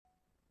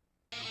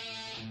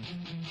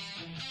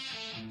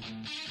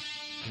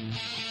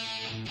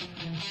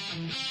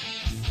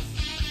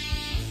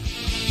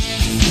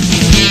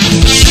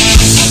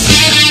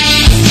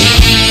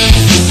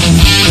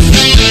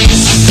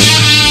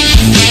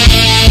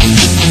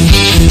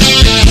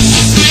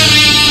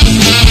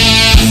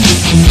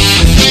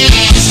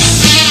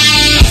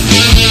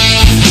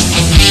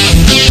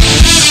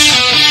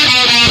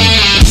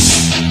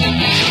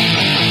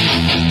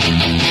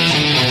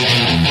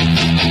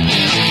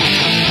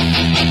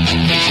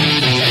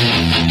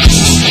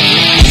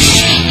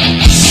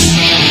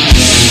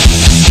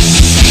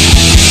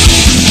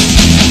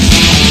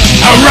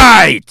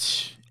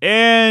Right,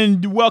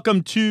 and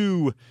welcome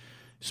to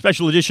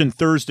special edition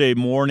Thursday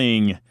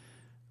morning.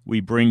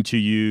 We bring to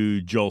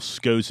you Joel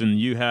Skousen.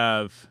 You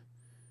have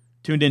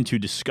tuned into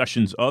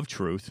Discussions of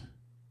Truth.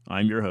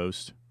 I'm your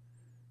host,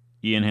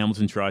 Ian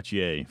Hamilton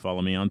Trottier.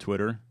 Follow me on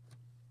Twitter.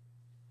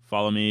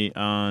 Follow me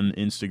on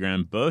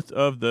Instagram. Both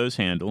of those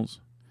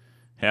handles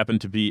happen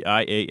to be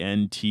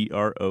IANTROTTIER.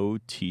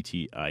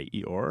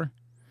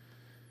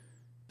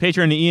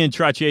 Patreon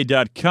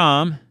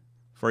IanTrottier.com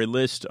for a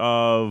list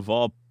of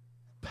all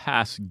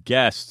past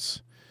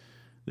guests.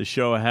 The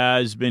show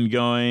has been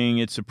going.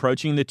 It's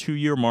approaching the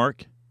 2-year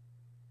mark,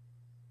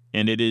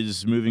 and it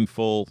is moving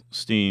full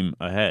steam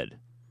ahead.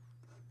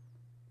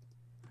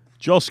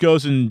 Joel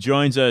Skousen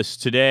joins us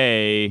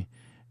today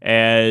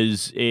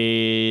as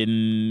a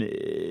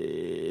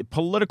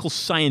political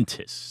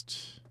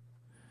scientist.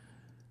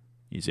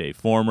 He's a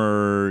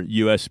former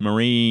U.S.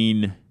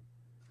 Marine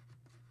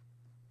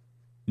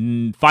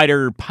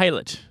fighter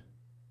pilot.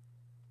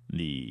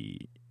 The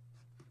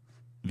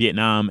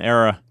Vietnam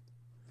era.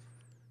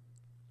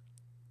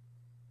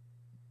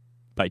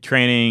 By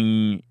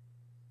training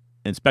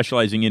and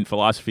specializing in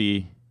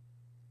philosophy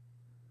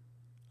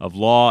of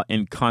law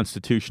and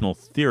constitutional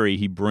theory,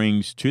 he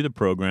brings to the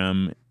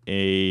program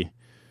a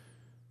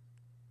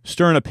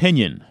stern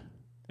opinion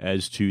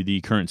as to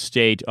the current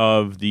state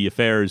of the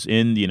affairs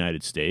in the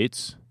United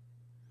States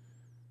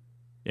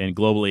and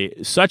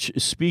globally. Such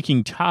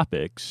speaking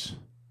topics,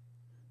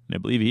 and I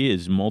believe he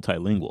is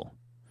multilingual.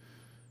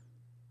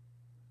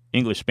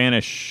 English,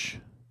 Spanish,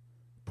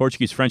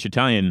 Portuguese, French,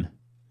 Italian,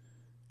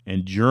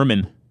 and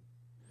German.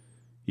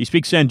 He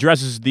speaks and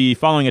addresses the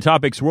following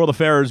topics: world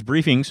affairs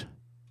briefings,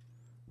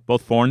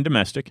 both foreign and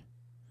domestic,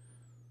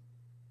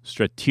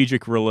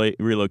 strategic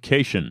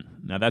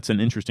relocation. Now that's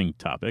an interesting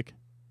topic.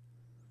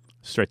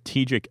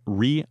 Strategic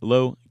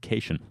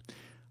relocation.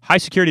 High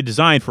security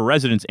design for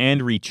residence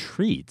and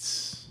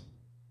retreats.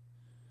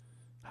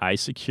 High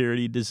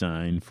security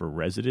design for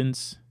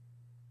residences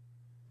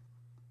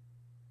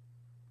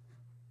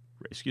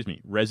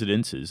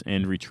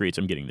and retreats.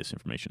 I'm getting this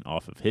information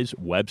off of his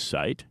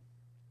website.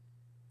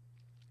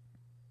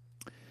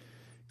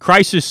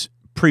 Crisis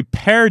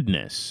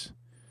preparedness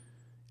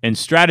and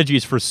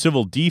strategies for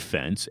civil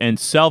defense and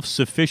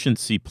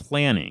self-sufficiency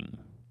planning.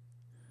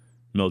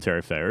 Military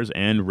affairs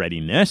and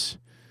readiness.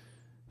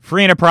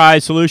 Free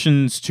enterprise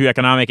solutions to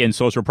economic and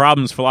social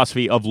problems.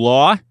 Philosophy of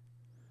law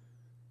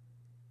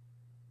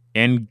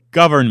and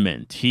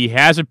government. He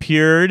has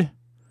appeared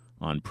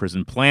on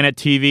Prison Planet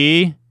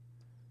TV,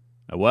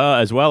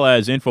 as well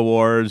as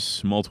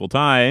InfoWars multiple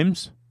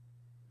times.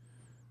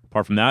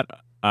 Apart from that,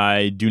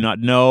 I do not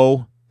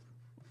know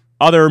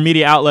other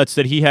media outlets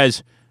that he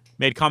has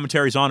made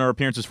commentaries on or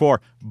appearances for,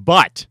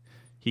 but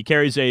he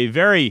carries a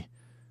very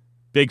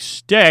big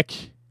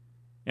stick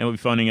and will be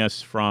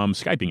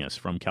Skyping us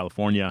from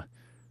California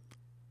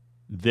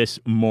this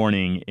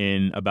morning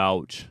in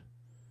about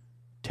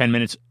 10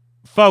 minutes.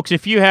 Folks,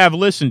 if you have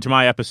listened to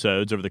my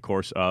episodes over the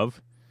course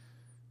of,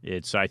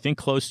 it's, I think,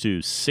 close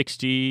to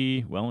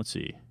 60, well, let's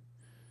see,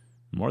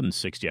 more than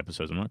 60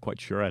 episodes. I'm not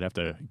quite sure. I'd have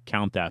to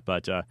count that.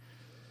 But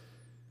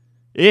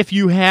if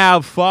you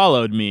have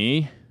followed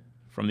me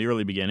from the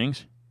early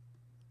beginnings,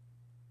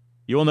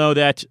 you will know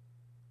that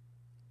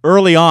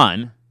early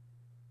on,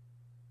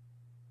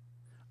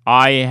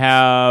 I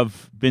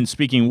have been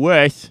speaking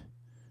with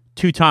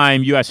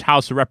two-time U.S.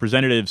 House of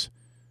Representatives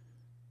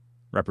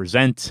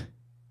representative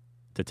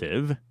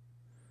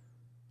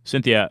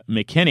Cynthia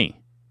McKinney.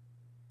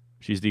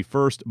 She's the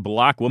first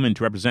black woman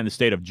to represent the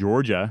state of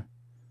Georgia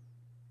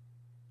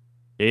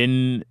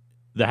in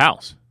the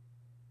House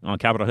on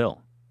Capitol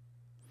Hill.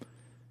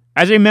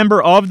 As a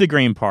member of the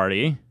Green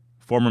Party,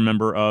 former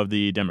member of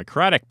the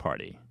Democratic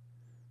Party,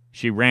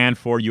 she ran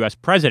for U.S.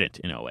 President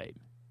in 2008.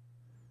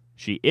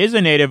 She is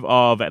a native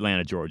of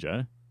Atlanta,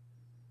 Georgia.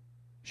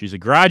 She's a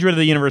graduate of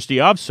the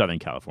University of Southern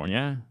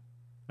California,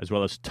 as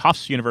well as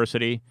Tufts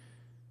University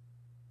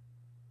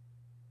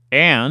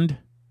and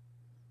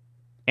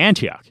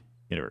Antioch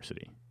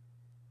University.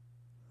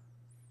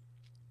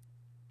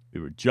 We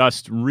were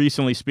just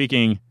recently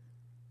speaking,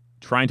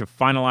 trying to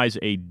finalize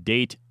a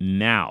date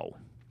now.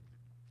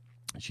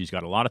 She's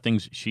got a lot of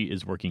things she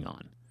is working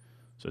on.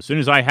 So as soon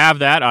as I have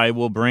that, I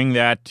will bring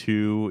that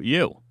to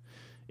you.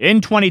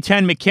 In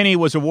 2010, McKinney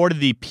was awarded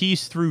the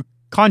Peace Through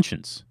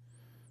Conscience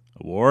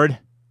Award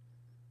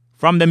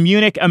from the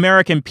Munich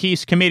American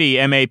Peace Committee,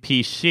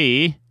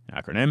 MAPC,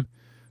 acronym,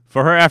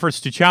 for her efforts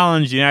to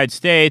challenge the United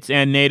States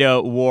and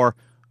NATO war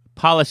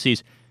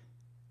policies.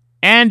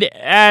 And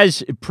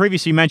as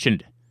previously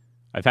mentioned,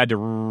 I've had to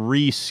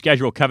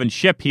reschedule Kevin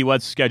Shipp. He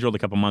was scheduled a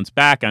couple months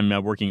back. I'm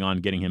working on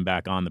getting him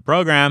back on the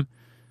program.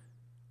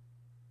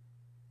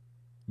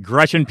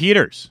 Gretchen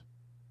Peters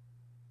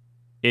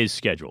is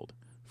scheduled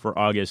for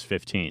August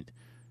 15th.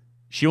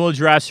 She will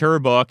address her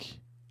book,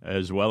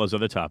 as well as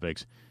other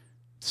topics,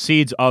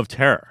 Seeds of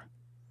Terror,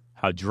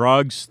 how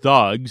drugs,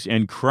 thugs,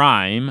 and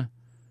crime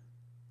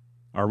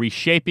are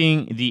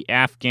reshaping the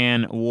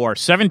Afghan war.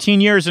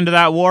 17 years into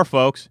that war,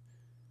 folks.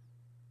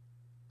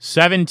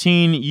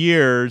 17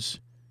 years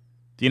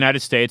the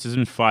United States has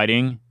been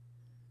fighting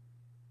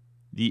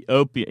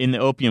in the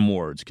opium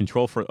wars.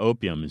 Control for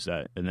opium is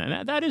that, and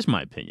that is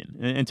my opinion.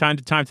 And time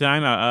to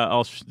time,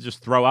 I'll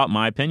just throw out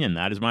my opinion.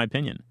 That is my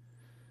opinion.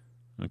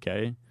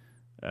 Okay,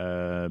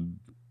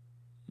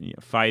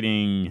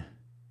 fighting.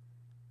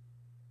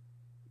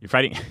 You're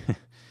fighting.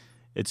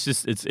 It's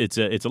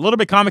a little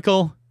bit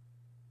comical,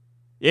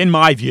 in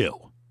my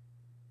view.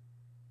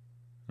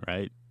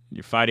 Right,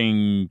 you're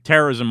fighting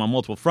terrorism on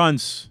multiple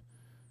fronts.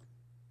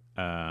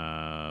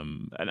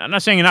 I'm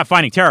not saying you're not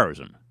fighting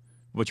terrorism.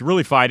 What you're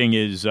really fighting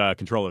is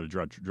control of the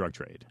drug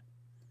trade.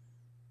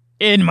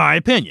 In my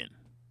opinion.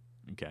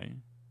 Okay.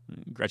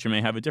 Gretchen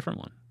may have a different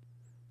one.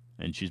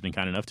 And she's been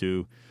kind enough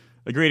to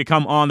agree to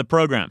come on the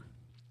program.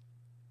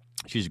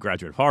 She's a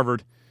graduate of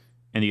Harvard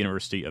and the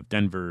University of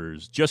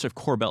Denver's Joseph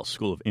Corbell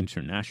School of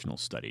International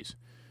Studies.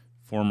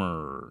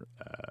 Former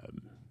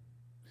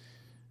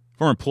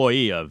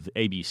employee of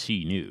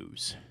ABC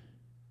News.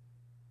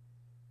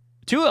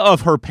 Two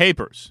of her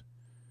papers,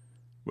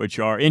 which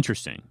are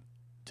interesting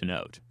to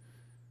note.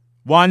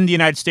 One, the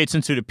United States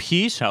Institute of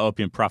Peace, How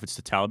Opium Profits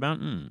the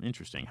Taliban.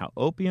 Interesting. How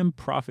Opium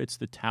Profits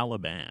the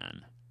Taliban.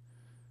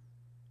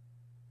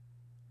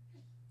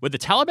 Would the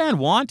Taliban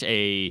want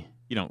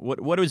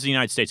what does the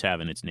United States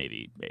have in its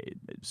Navy?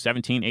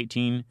 17,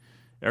 18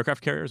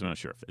 aircraft carriers? I'm not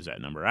sure if is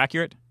that number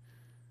accurate.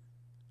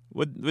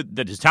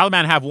 Does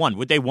Taliban have one?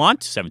 Would they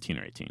want 17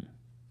 or 18?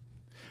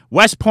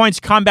 West Point's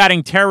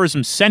Combating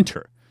Terrorism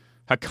Center,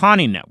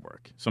 Haqqani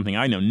Network, something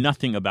I know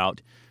nothing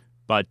about,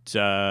 but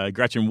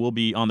Gretchen will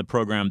be on the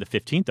program the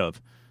 15th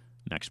of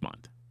next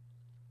month.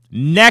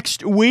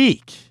 Next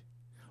week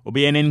will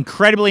be an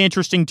incredibly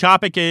interesting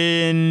topic,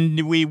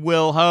 and we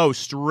will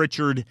host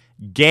Richard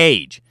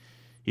Gage.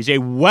 He's a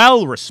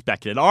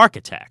well-respected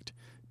architect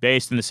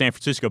based in the San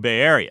Francisco Bay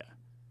Area.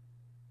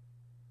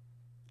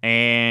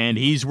 And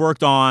he's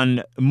worked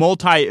on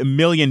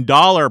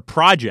multi-million-dollar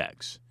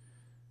projects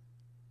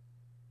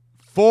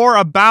for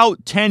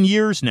about 10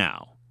 years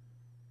now.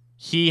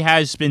 He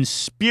has been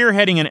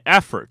spearheading an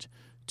effort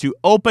to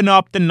open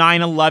up the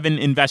 9/11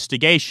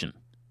 investigation.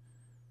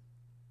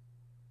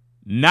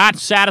 Not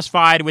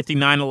satisfied with the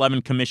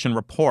 9/11 Commission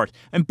report.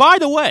 And by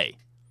the way,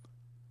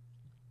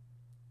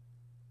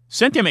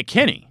 Cynthia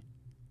McKinney,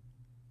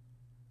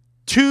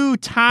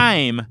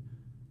 two-time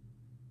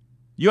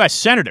U.S.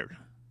 Senator,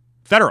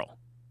 federal,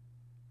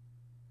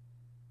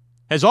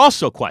 has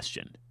also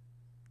questioned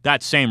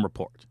that same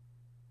report.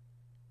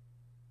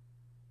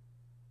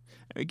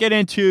 We get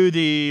into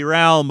the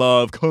realm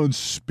of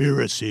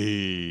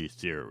conspiracy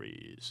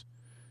theories.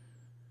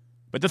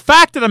 But the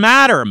fact of the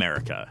matter,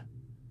 America,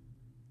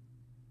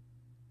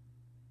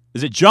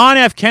 is that John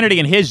F. Kennedy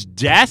and his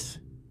death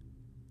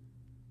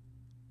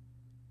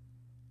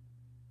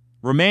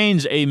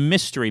remains a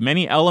mystery.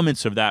 Many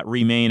elements of that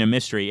remain a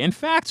mystery. In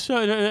fact, so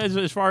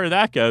as far as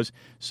that goes,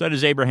 so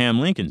does Abraham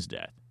Lincoln's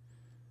death.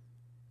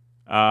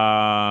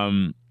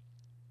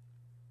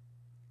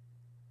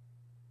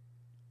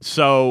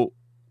 So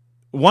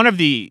one of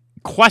the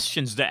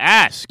questions to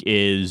ask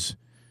is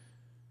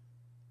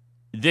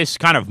this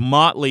kind of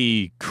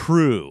motley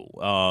crew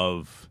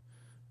of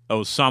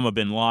Osama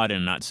bin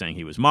Laden, not saying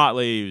he was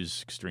motley, he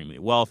was extremely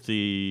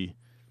wealthy,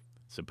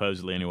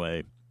 supposedly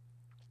anyway.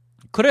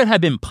 Could it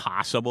have been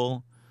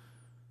possible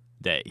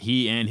that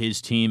he and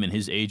his team and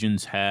his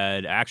agents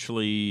had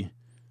actually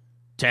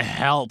to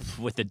help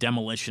with the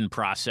demolition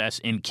process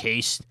in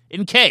case,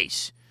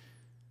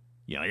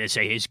 they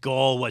say his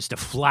goal was to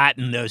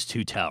flatten those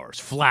two towers.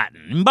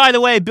 Flatten. And by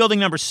the way, building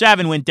number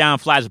 7 went down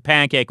flat as a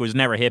pancake, was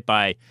never hit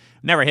by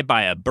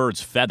a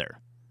bird's feather.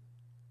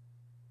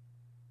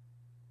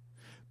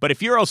 But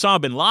if you're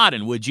Osama bin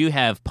Laden, would you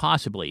have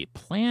possibly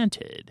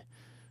planted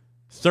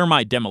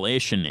thermite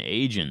demolition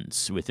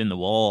agents within the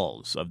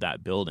walls of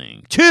that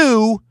building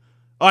to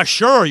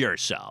assure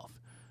yourself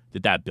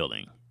that that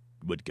building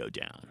would go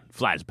down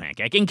flat as a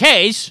pancake in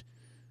case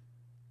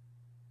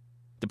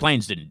the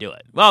planes didn't do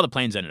it? Well, the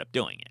planes ended up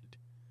doing it.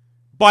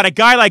 But a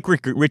guy like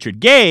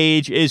Richard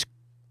Gage is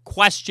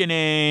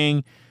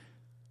questioning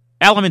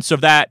elements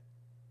of that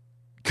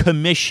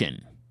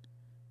commission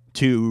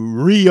to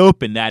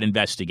reopen that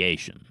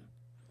investigation.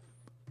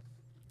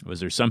 Was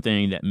there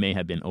something that may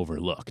have been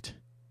overlooked?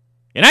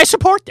 And I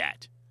support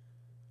that.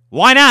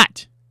 Why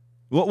not?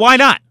 Why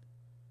not?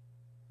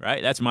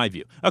 Right? That's my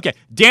view. Okay,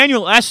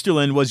 Daniel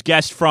Esterlin was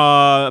guest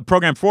from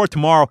program for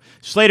tomorrow,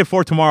 slated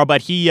for tomorrow,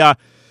 but he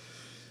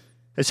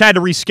has had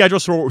to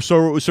reschedule,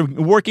 so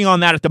working on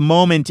that at the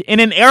moment. In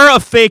an era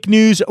of fake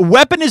news,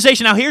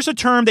 weaponization. Now, here's a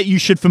term that you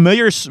should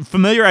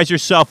familiarize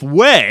yourself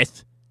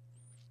with.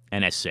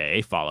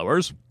 NSA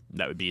followers,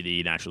 that would be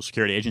the National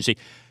Security Agency.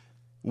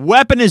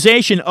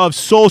 Weaponization of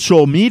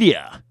social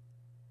media.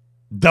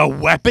 The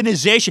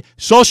weaponization.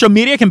 Social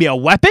media can be a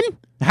weapon?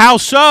 How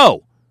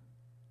so?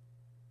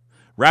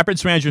 Rapid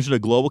expansion of the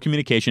global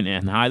communication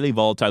and highly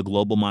volatile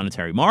global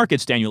monetary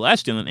markets, Daniel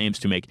Estulin aims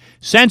to make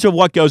sense of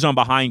what goes on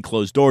behind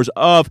closed doors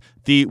of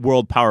the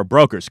world power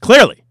brokers.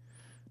 Clearly,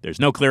 there's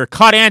no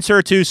clear-cut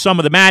answer to some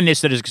of the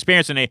madness that is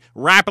experienced in a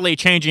rapidly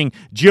changing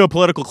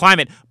geopolitical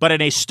climate, but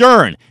in a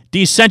stern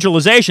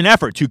decentralization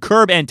effort to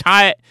curb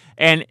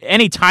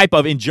any type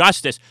of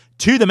injustice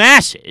to the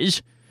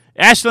masses,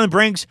 Estulin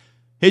brings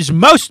his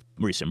most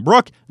recent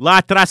book, La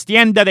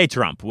Trastienda de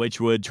Trump, which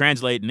would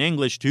translate in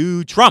English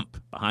to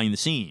Trump behind the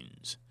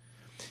scenes.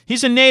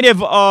 He's a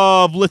native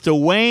of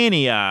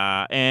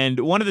Lithuania,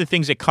 and one of the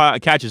things that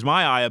catches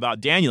my eye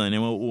about Daniel, and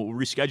we're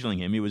rescheduling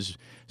him, he was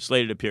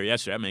slated to appear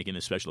yesterday. I'm making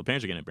a special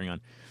appearance. We're going to bring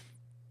on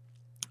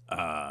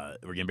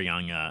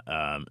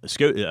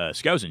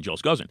Skousen, Joel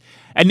Skousen.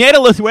 At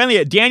native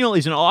Lithuania, Daniel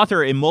is an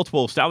author in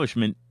multiple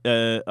establishment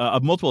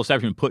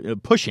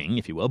pushing,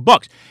 if you will,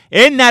 books.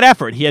 In that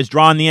effort, he has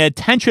drawn the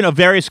attention of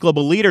various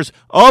global leaders,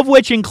 of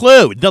which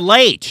include the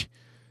late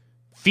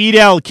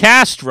Fidel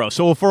Castro.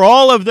 So for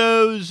all of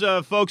those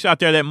folks out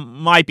there that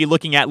might be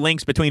looking at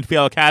links between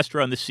Fidel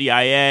Castro and the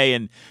CIA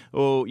and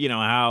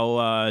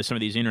how some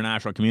of these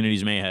international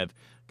communities may have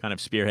kind of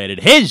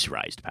spearheaded his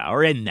rise to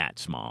power in that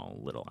small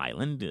little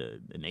island, a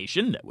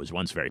nation that was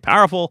once very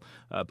powerful,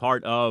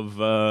 part of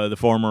the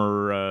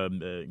former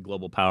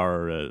global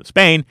power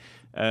Spain.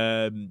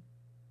 Daniel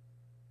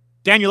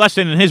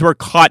Estulin, in his work,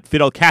 caught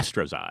Fidel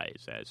Castro's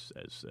eyes as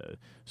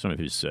some of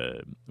his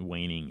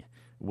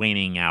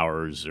waning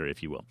hours, or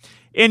if you will.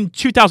 In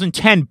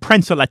 2010,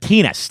 Prensa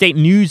Latina, state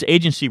news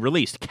agency,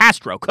 released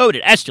Castro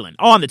quoted Estulin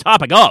on the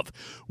topic of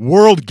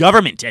world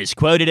government, as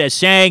quoted as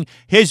saying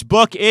his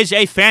book is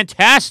a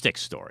fantastic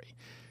story.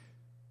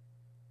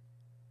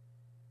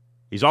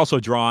 He's also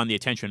drawn the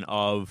attention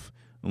of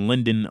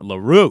Lyndon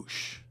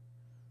LaRouche,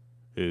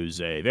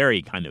 who's a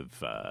very kind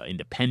of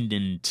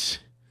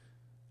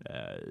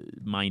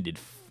independent-minded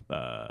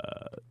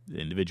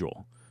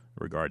individual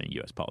regarding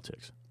U.S.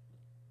 politics.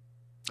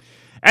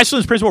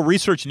 Estulin's principal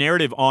research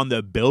narrative on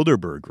the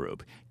Bilderberg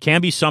Group can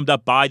be summed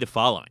up by the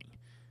following.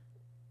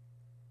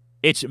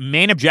 Its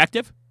main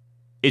objective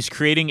is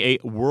creating a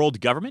world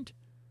government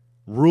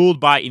ruled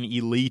by an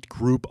elite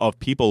group of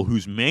people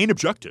whose main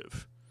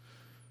objective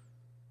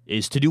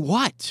is to do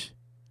what?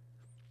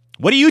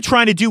 What are you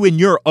trying to do in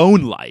your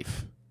own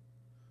life?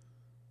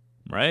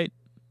 Right?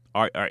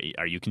 Are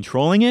you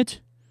controlling it?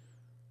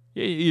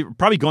 You're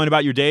probably going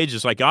about your day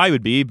just like I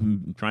would be,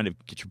 trying to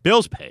get your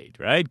bills paid,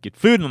 right? Get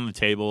food on the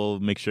table,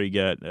 make sure you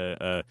get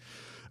a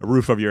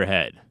roof over your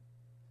head.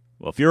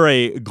 Well, if you're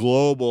a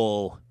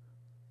global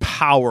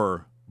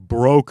power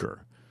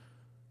broker,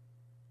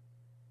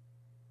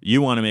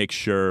 you want to make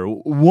sure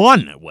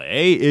one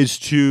way is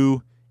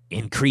to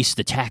increase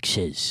the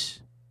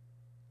taxes.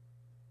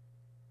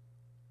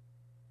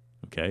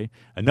 Okay?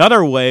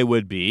 Another way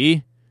would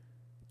be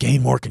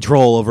gain more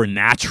control over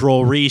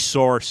natural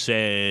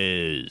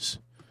resources.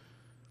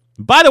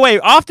 By the way,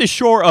 off the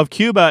shore of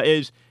Cuba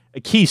is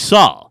Key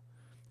Sol,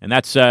 and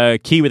that's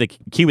key with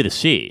a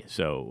C.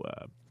 So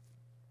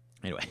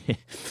anyway,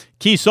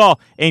 Key Sol,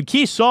 and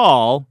Key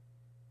Sol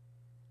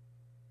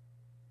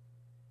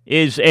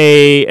is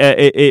probably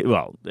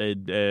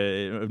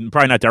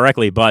not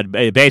directly, but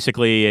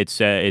basically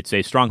it's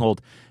a stronghold.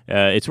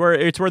 It's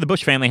where the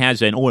Bush family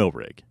has an oil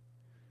rig,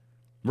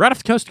 right off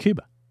the coast of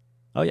Cuba.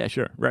 Oh, yeah,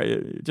 sure.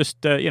 Right,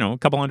 just, a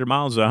couple 100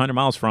 miles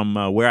from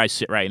where I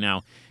sit right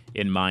now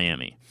in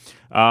Miami.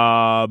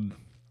 And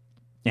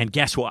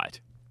guess what?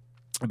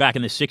 Back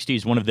in the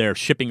 60s, one of their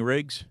shipping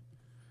rigs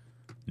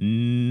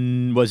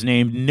was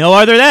named no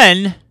other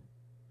than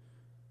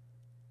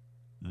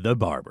the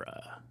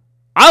Barbara.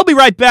 I'll be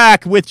right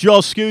back with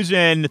Joel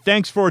Skousen.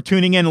 Thanks for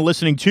tuning in and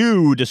listening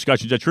to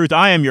Discussions of Truth.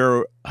 I am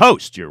your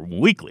host, your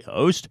weekly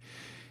host,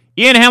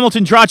 Ian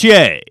Hamilton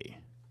Trottier.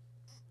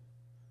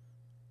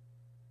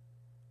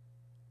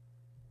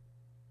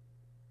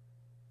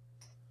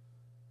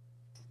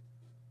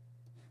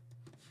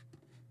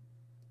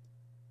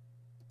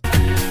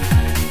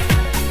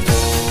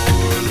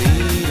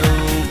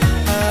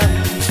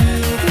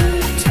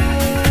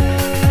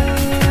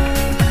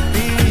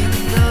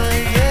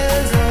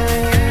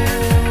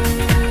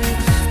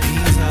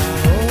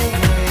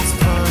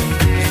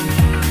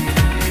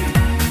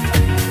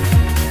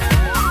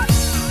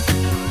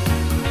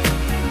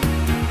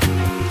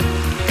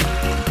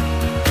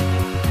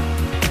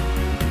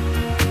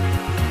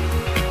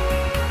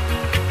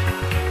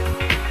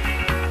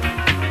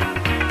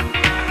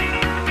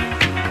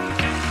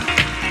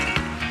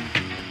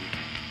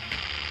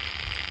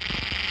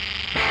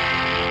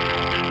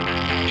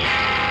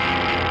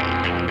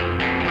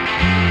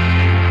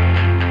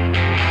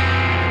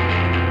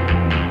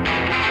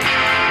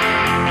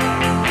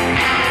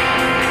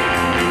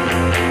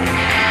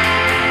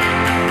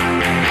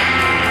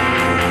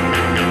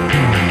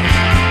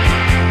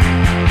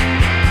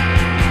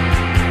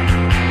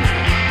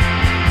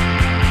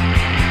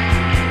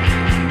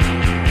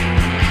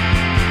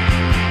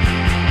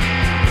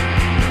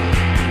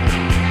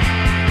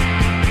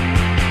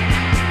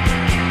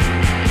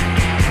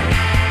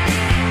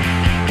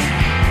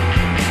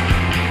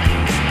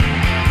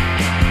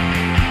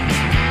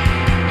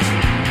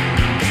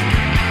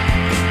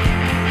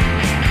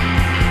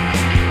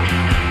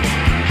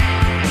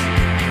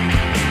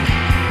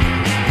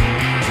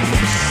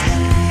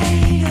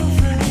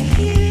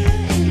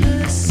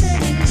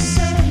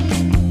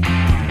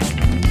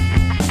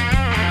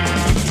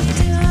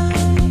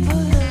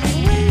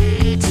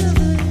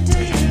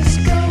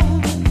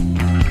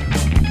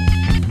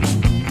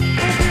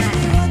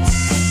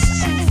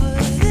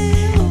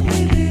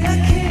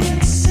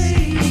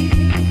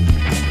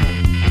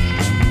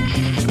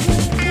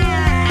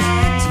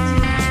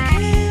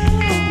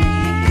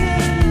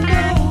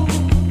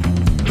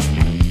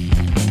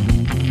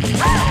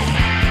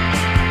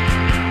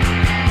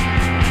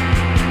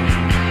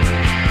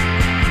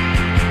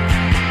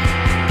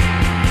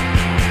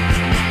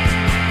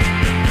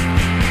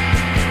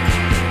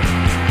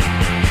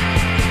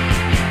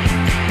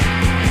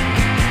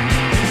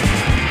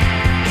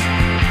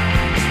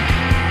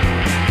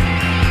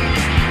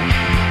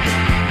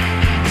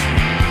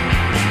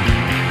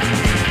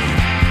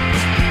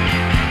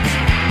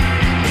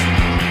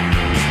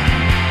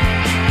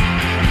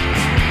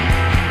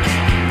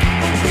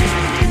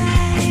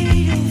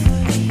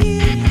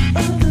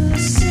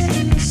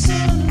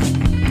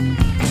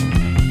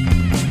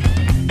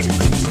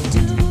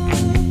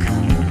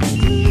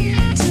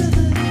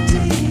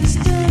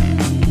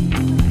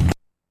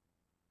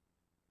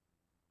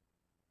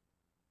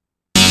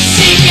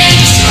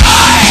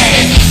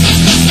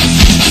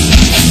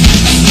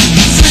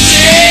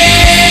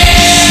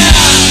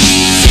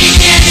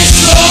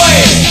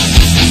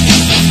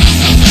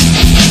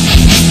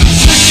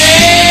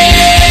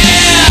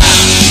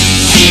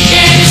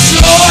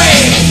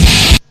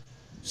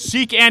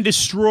 seek and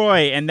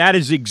destroy, and that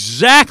is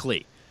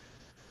exactly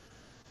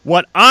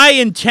what I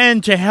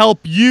intend to help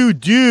you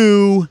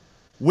do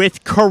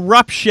with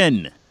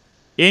corruption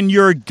in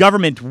your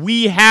government.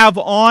 We have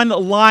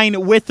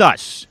online with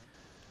us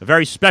a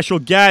very special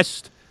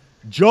guest.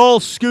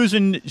 Joel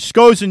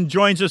Skousen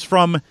joins us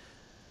from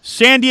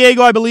San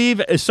Diego, I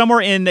believe,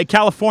 somewhere in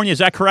California. Is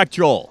that correct,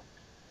 Joel?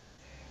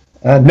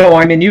 No,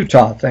 I'm in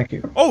Utah. Thank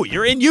you. Oh,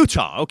 you're in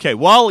Utah. Okay,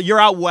 well, you're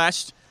out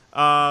west,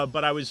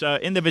 but I was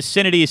in the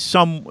vicinity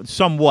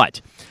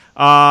somewhat.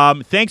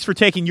 Thanks for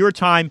taking your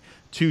time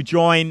to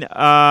join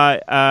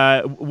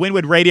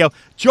Winwood Radio.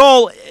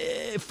 Joel,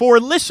 for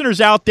listeners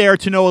out there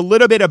to know a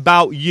little bit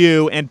about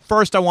you, and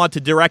first I want to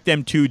direct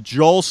them to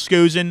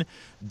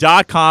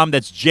joelskousen.com.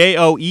 That's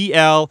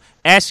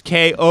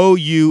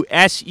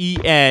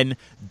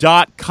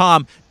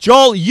JoelSkousen.com.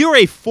 Joel, you're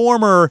a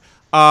former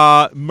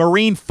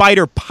Marine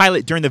fighter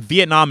pilot during the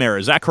Vietnam era.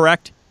 Is that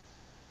correct?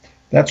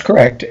 That's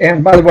correct.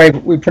 And by the way,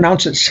 we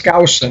pronounce it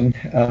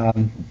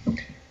Skousen,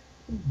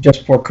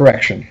 just for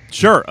correction.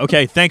 Sure.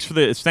 Okay. Thanks for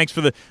that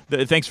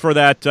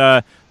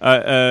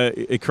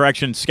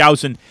correction,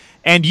 Skousen.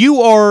 And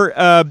you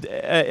are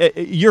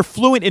you're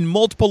fluent in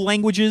multiple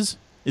languages.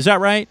 Is that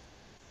right?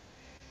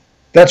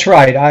 That's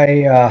right. I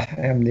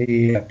am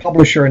the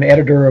publisher and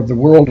editor of the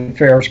World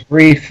Affairs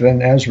Brief,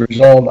 and as a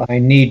result, I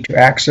need to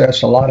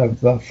access a lot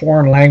of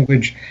foreign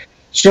language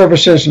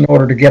services in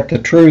order to get the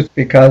truth,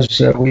 because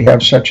we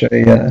have such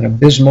an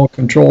abysmal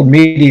controlled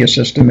media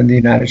system in the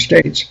United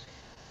States.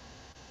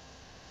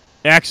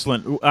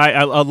 Excellent.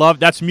 I love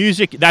that's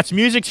music. That's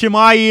music to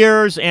my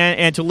ears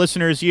and to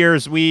listeners'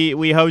 ears.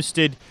 We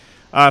hosted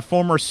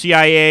former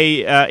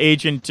CIA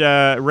agent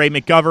Ray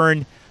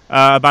McGovern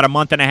about a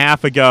month and a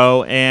half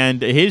ago,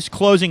 and his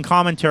closing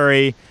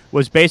commentary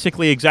was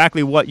basically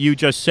exactly what you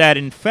just said.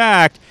 In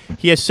fact,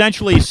 he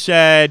essentially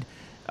said,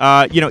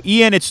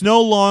 Ian, it's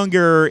no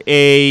longer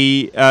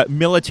a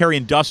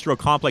military-industrial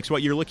complex.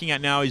 What you're looking at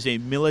now is a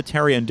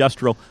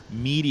military-industrial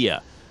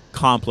media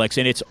complex,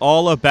 and it's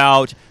all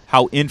about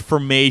how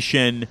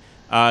information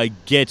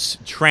gets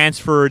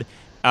transferred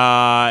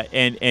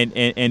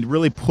and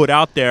really put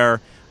out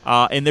there.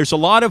 And there's a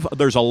lot of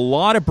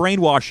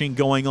brainwashing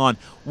going on.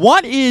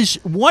 What is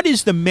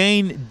the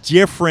main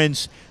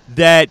difference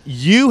that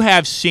you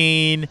have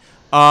seen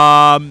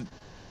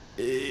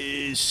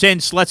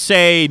since, let's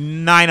say,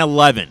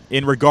 9/11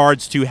 in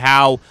regards to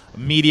how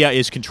media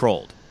is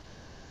controlled?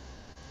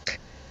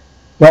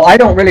 Well, I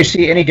don't really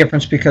see any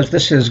difference, because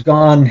this has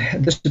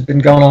been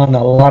going on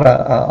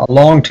a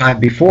long time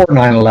before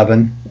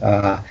 9/11.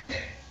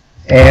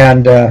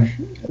 And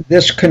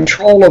this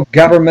control of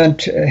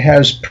government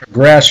has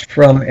progressed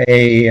from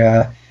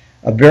a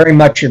very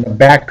much in the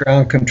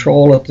background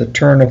control at the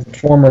turn of the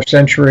former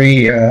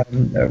century,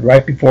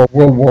 right before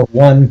World War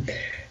I,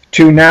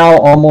 to now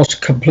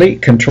almost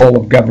complete control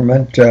of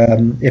government.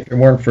 If it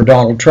weren't for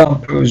Donald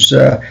Trump, who's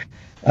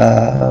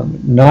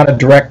not a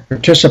direct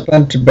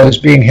participant, but is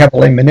being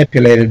heavily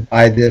manipulated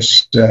by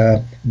this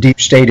deep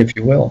state, if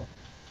you will.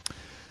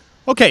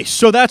 Okay,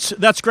 so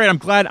that's great.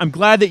 I'm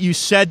glad that you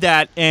said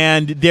that.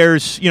 And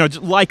there's,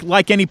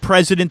 like any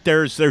president,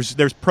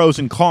 there's pros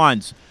and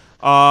cons.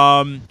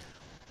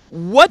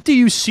 What do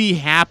you see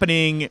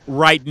happening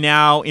right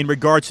now in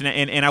regards to,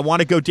 and I want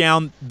to go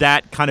down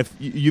that kind of,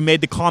 you made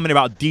the comment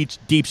about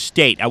deep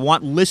state. I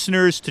want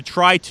listeners to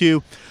try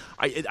to,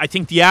 I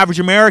think the average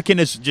American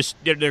is just,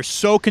 they're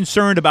so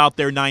concerned about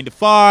their 9 to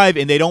 5,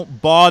 and they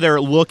don't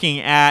bother looking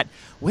at,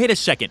 wait a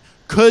second,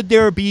 could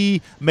there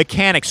be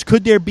mechanics?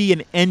 Could there be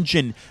an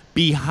engine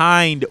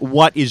behind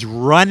what is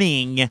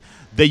running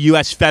the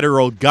U.S.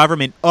 federal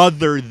government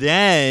other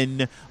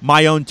than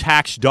my own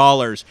tax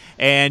dollars?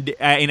 And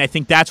I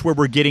think that's where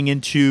we're getting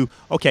into,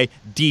 okay,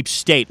 deep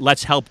state.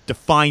 Let's help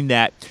define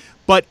that.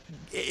 But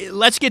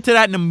let's get to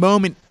that in a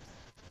moment.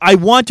 I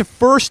want to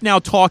first now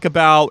talk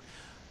about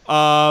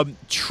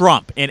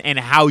Trump and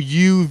how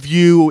you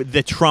view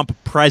the Trump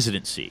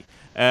presidency.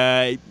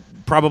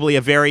 Probably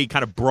a very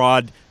kind of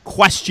broad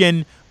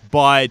question,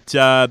 but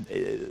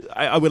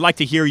I would like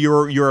to hear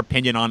your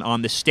opinion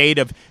on the state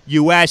of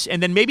U.S.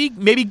 and then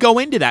maybe go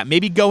into that.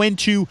 Maybe go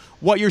into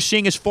what you're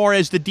seeing as far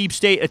as the deep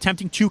state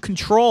attempting to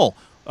control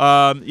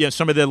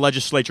some of the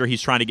legislature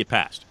he's trying to get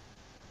passed.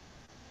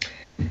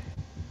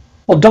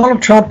 Well,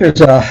 Donald Trump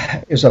is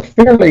a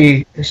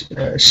fairly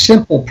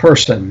simple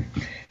person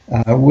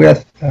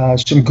with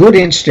some good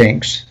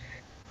instincts,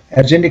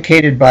 as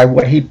indicated by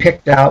what he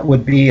picked out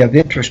would be of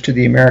interest to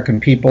the American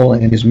people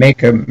in his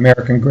Make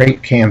America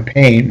Great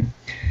campaign.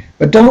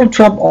 But Donald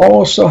Trump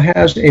also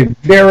has a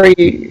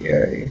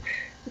very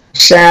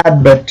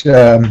sad but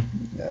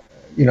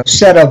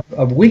set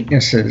of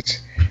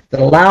weaknesses that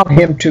allow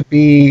him to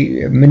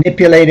be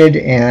manipulated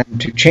and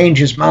to change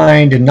his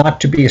mind and not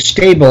to be a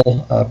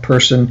stable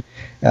person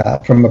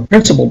from a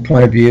principled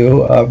point of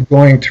view of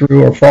going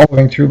through or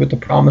following through with the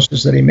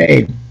promises that he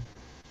made.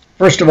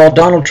 First of all,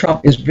 Donald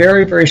Trump is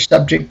very, very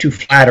subject to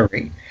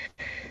flattery,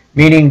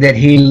 meaning that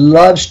he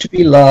loves to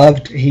be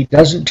loved. He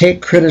doesn't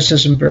take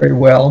criticism very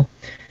well.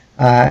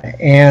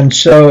 And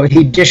so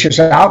he dishes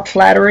out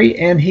flattery,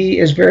 and he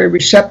is very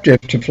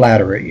receptive to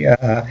flattery.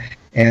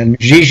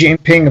 And Xi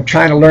Jinping of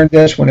China learned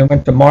this when he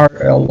went to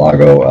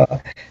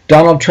Mar-a-Lago.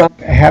 Donald Trump,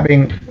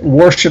 having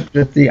worshipped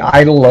at the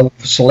idol of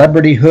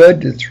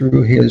celebrityhood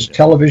through his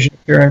television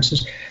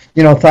appearances,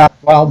 thought,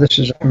 wow,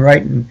 I'm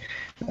right in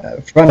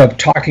front of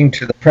talking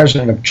to the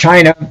president of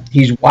China.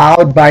 He's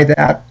wowed by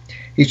that.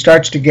 He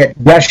starts to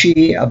get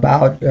gushy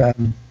about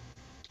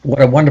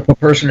what a wonderful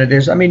person it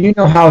is. I mean, you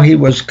know how he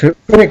was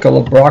critical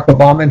of Barack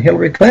Obama and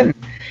Hillary Clinton.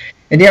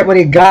 And yet when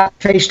he got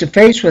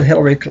face-to-face with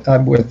Barack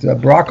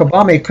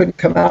Obama, he couldn't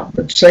come out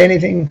but say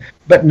anything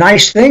but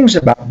nice things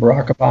about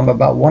Barack Obama,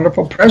 about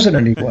wonderful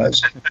president he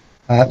was.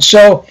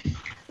 So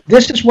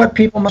this is what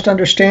people must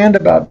understand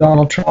about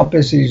Donald Trump,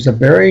 is he's a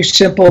very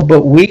simple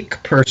but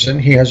weak person.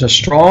 He has a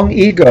strong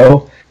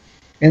ego.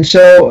 And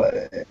so,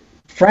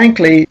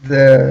 frankly,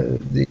 the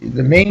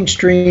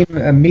mainstream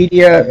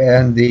media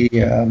and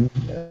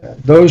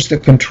those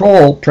that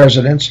control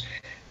presidents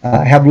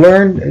have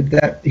learned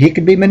that he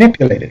can be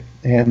manipulated.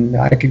 And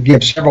I could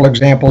give several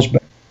examples,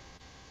 but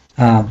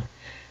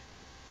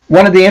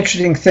one of the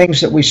interesting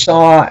things that we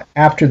saw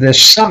after this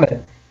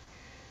summit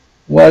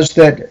was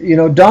that,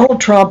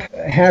 Donald Trump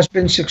has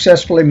been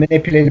successfully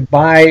manipulated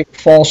by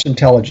false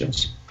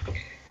intelligence.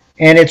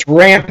 And it's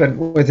rampant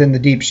within the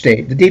deep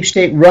state. The deep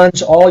state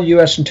runs all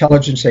U.S.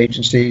 intelligence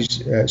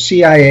agencies,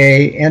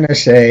 CIA,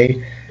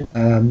 NSA,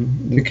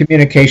 the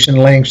communication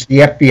links, the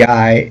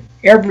FBI.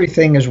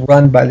 Everything is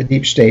run by the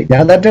deep state.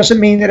 Now, that doesn't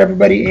mean that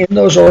everybody in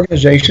those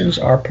organizations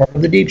are part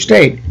of the deep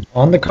state.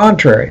 On the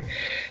contrary,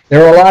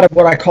 there are a lot of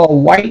what I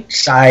call white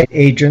side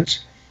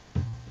agents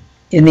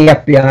in the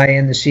FBI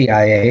and the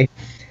CIA.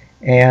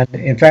 And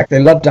in fact, they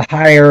love to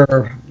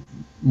hire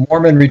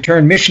Mormon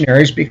returned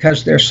missionaries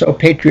because they're so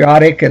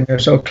patriotic and they're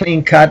so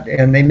clean cut,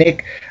 and they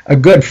make a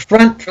good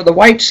front for the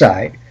white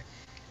side.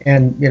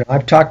 And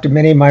I've talked to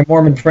many of my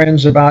Mormon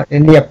friends about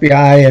in the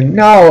FBI, and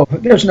no,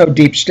 there's no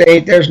deep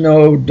state, there's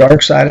no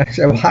dark side. I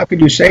said, well, how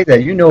could you say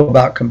that? You know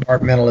about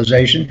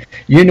compartmentalization,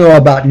 you know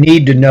about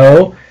need to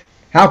know.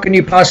 How can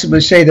you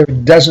possibly say there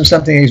doesn't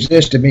something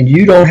exist? I mean,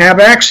 you don't have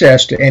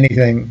access to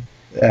anything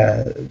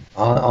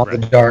on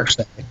the dark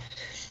side.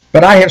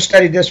 But I have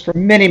studied this for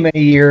many,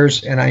 many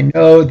years, and I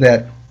know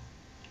that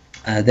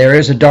there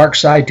is a dark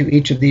side to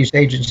each of these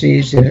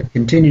agencies, and it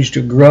continues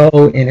to grow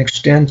in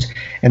extent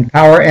and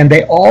power, and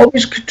they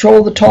always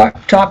control the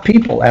top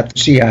people at the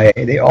CIA.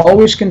 They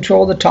always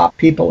control the top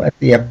people at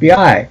the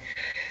FBI.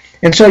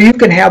 And so you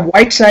can have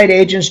white side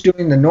agents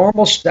doing the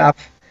normal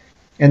stuff,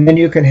 and then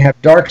you can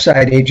have dark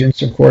side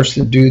agents, of course,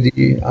 that do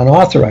the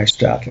unauthorized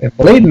stuff. And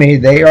believe me,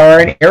 they are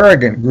an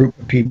arrogant group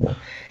of people.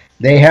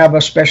 They have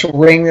a special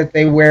ring that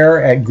they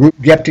wear at group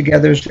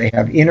get-togethers. They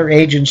have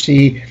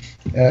interagency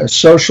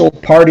social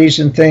parties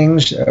and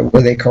things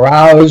where they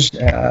carouse.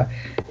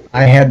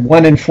 I had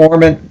one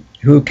informant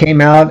who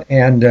came out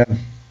and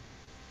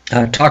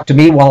talked to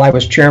me while I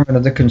was chairman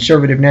of the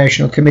Conservative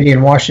National Committee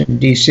in Washington,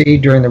 D.C.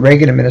 during the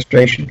Reagan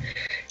administration.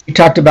 He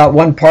talked about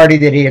one party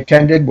that he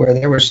attended where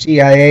there was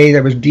CIA,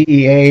 there was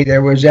DEA,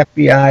 there was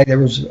FBI, there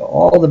was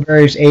all the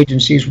various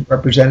agencies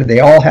represented. They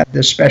all had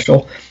this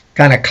special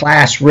kind of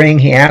class ring.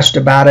 He asked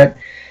about it,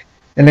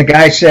 and the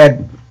guy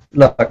said,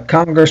 look,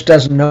 Congress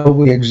doesn't know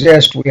we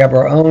exist. We have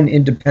our own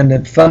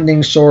independent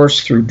funding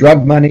source through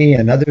drug money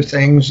and other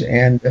things,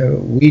 and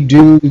we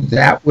do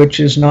that which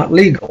is not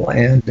legal.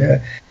 And,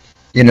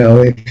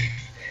 they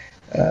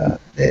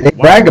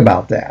brag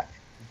about that.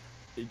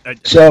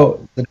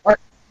 So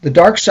the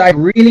dark side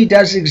really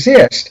does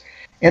exist.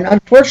 And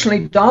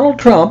unfortunately, Donald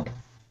Trump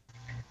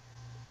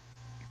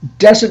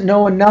doesn't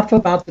know enough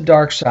about the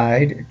dark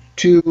side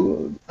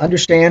to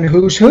understand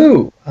who's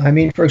who. I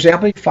mean, for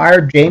example, he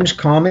fired James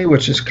Comey,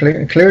 which is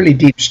clearly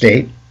deep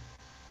state,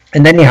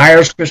 and then he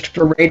hires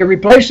Christopher Wray to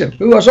replace him,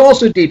 who was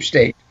also deep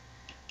state.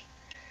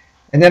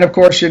 And then, of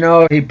course,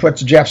 he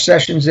puts Jeff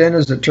Sessions in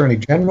as Attorney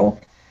General,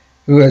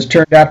 who has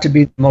turned out to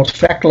be the most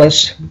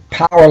feckless,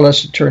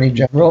 powerless Attorney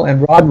General,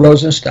 and Rod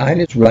Rosenstein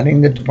is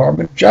running the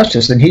Department of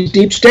Justice, and he's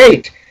deep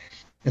state.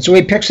 And so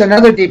he picks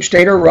another deep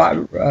stater,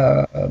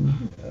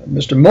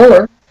 Mr.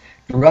 Mueller,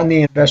 to run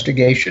the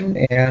investigation,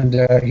 and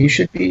he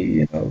should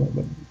be,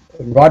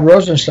 Rod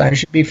Rosenstein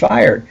should be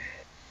fired.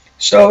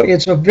 So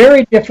it's a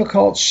very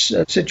difficult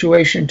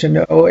situation to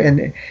know, and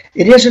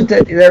it isn't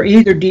that they're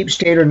either deep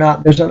state or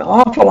not. There's an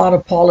awful lot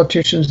of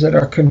politicians that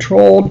are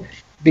controlled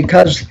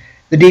because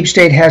the deep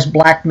state has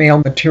blackmail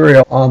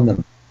material on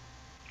them.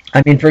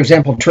 I mean, for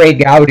example, Trey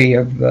Gowdy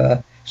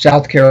of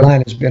South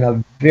Carolina has been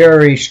a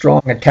very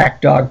strong attack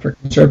dog for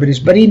conservatives,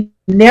 but he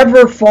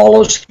never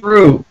follows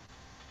through.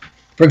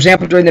 For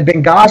example, during the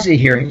Benghazi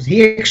hearings,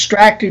 he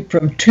extracted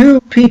from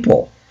two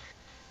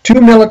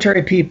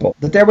military people,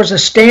 that there was a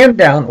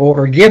stand-down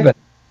order given,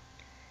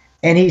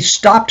 and he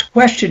stopped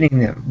questioning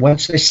them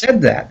once they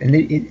said that. And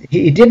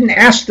he didn't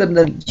ask them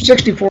the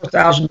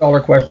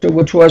 $64,000 question,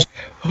 which was,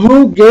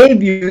 who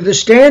gave you the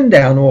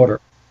stand-down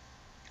order?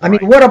 I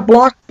mean, what a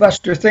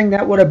blockbuster thing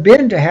that would have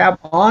been to have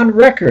on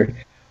record.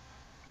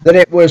 that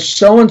it was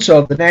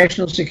so-and-so, the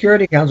National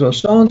Security Council,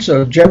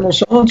 so-and-so, General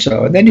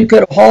so-and-so. And then you could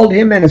have hauled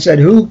him in and said,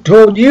 who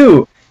told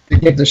you to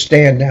give the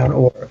stand-down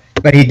order?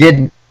 But he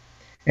didn't.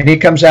 And he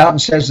comes out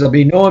and says there'll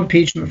be no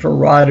impeachment for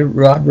Rod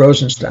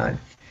Rosenstein.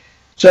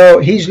 So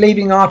he's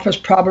leaving office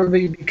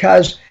probably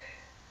because,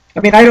 I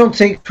mean, I don't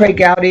think Trey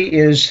Gowdy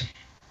is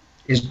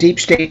deep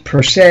state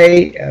per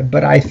se,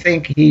 but I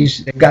think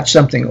they've got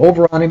something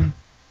over on him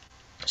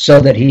so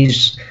that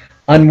he's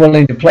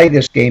unwilling to play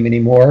this game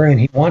anymore and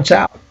he wants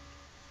out.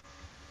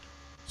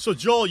 So,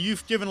 Joel,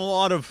 you've given a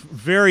lot of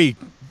very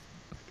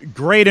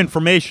great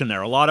information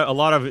there. A lot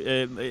of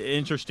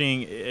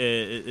interesting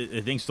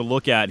things to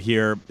look at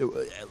here.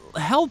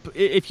 Help,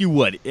 if you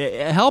would,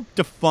 help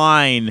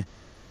define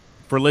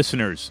for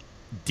listeners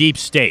deep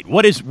state.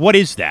 What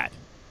is that?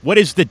 What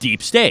is the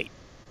deep state?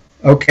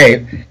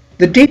 Okay,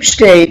 the deep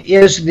state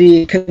is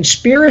the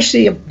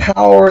conspiracy of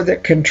power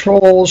that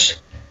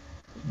controls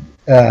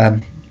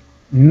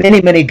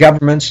many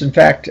governments. In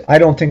fact, I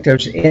don't think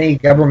there's any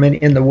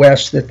government in the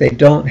West that they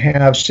don't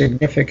have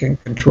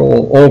significant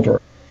control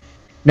over.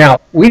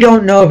 Now, we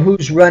don't know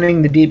who's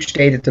running the deep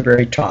state at the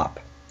very top.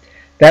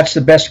 That's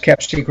the best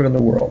kept secret in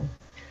the world.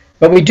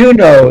 But we do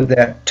know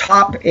that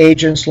top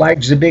agents like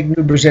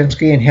Zbigniew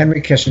Brzezinski and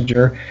Henry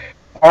Kissinger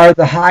are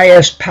the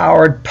highest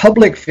powered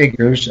public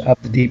figures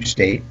of the deep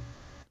state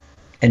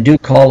and do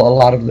call a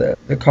lot of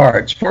the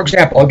cards. For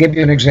example, I'll give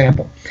you an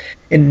example.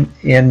 In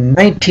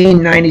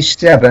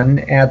 1997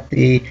 at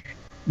the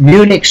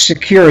Munich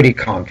Security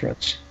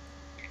Conference,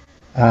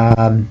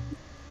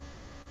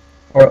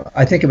 or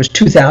I think it was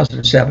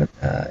 2007,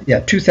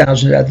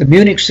 2000, at the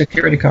Munich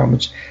Security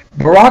Conference,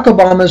 Barack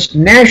Obama's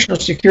national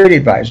security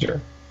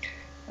advisor,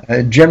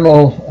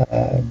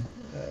 General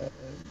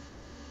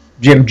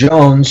Jim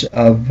Jones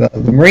of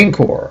the Marine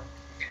Corps,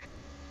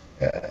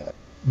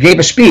 gave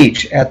a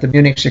speech at the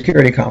Munich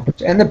Security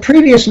Conference. And the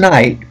previous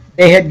night,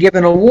 they had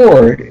given an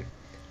award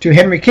to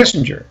Henry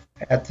Kissinger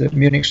at the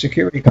Munich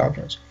Security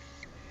Conference.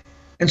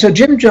 And so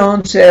Jim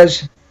Jones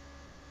says,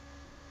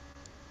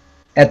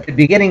 at the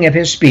beginning of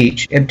his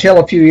speech, until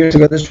a few years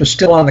ago, this was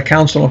still on the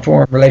Council on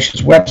Foreign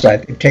Relations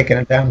website. They've taken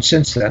it down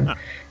since then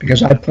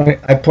because I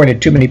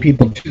pointed too many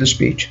people to the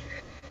speech.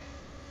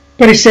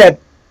 But he said,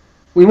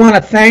 we want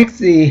to thank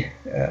the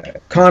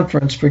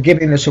conference for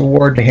giving this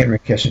award to Henry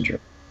Kissinger.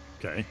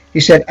 Okay. He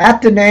said,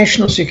 at the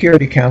National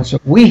Security Council,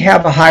 we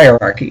have a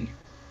hierarchy.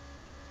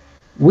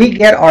 We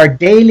get our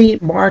daily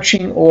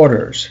marching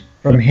orders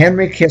from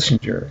Henry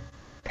Kissinger,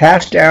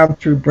 passed down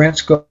through Brent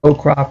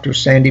Scowcroft or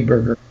Sandy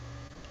Berger.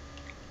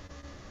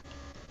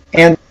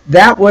 And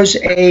that was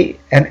an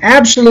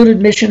absolute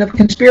admission of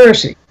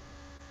conspiracy.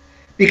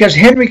 Because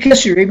Henry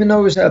Kissinger, even though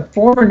he was a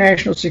former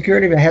national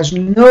security, has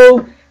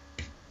no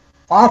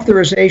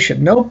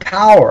authorization, no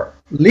power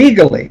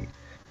legally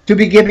to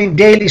be giving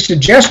daily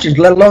suggestions,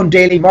 let alone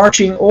daily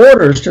marching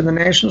orders to the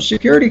National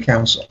Security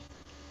Council.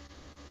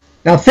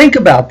 Now think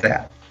about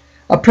that.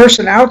 A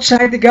person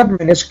outside the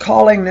government is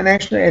calling the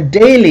national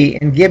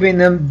daily and giving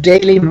them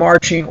daily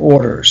marching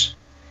orders.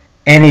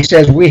 And he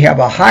says we have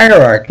a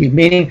hierarchy,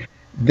 meaning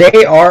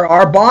they are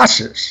our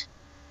bosses.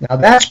 Now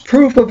that's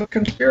proof of a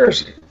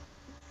conspiracy.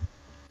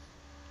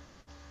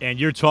 And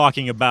you're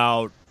talking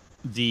about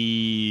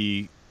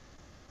the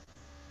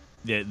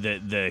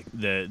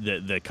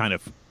kind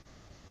of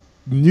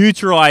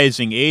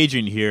neutralizing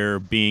agent here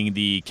being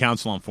the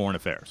Council on Foreign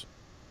Affairs.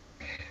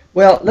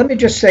 Well, let me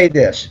just say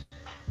this.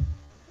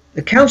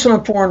 The Council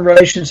on Foreign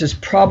Relations is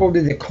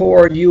probably the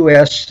core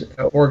U.S.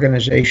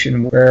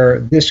 organization where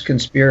this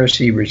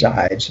conspiracy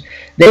resides.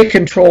 They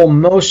control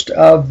most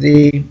of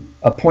the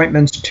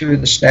appointments to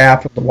the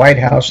staff of the White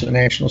House, the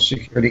National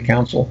Security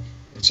Council,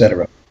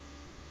 etc.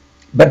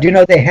 But you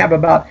know, they have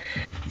about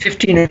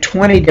 15 or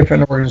 20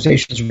 different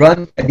organizations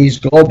run by these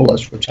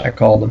globalists, which I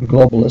call them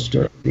globalists,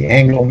 or the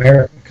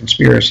Anglo-American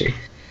conspiracy.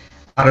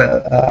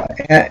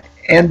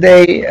 And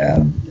they,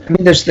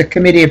 there's the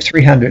Committee of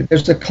 300,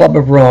 there's the Club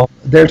of Rome,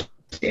 there's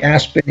the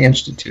Aspen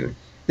Institute,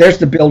 there's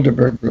the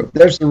Bilderberg Group,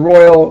 there's the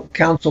Royal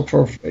Council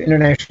for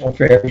International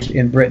Affairs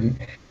in Britain.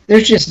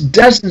 There's just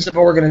dozens of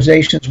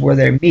organizations where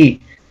they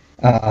meet.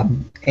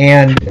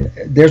 And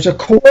there's a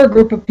core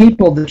group of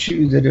people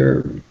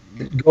that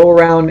go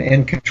around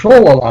and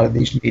control a lot of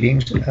these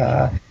meetings.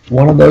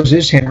 One of those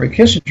is Henry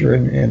Kissinger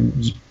and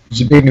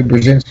Zbigniew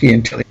Brzezinski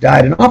until he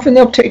died. And often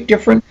they'll take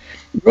different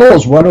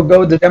roles. One will go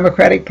with the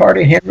Democratic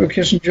Party, Henry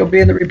Kissinger will be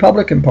in the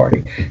Republican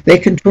Party. They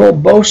control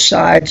both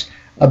sides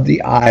of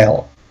the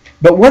aisle.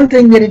 But one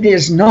thing that it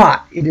is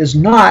not,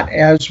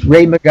 as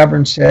Ray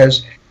McGovern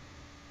says,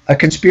 a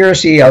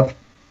conspiracy of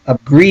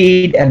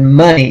greed and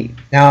money.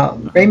 Now,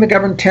 Ray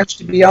McGovern tends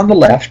to be on the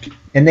left,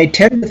 and they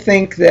tend to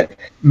think that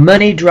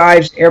money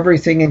drives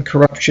everything in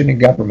corruption in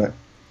government.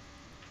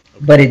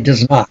 But it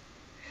does not.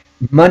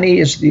 Money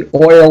is the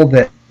oil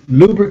that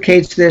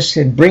lubricates this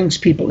and brings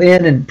people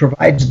in and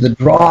provides the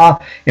draw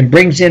and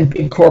brings in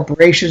big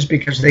corporations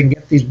because they can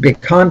get these big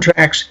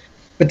contracts.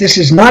 But this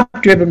is not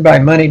driven by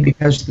money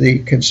because the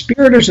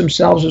conspirators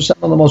themselves are some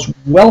of the most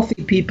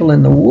wealthy people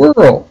in the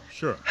world.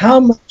 Sure. How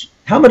much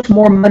How much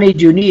more money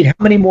do you need? How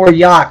many more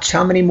yachts?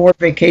 How many more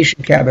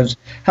vacation cabins?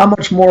 How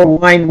much more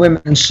wine,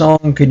 women, and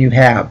song can you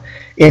have?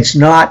 It's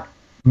not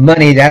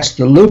money. That's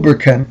the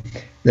lubricant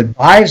that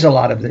buys a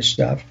lot of this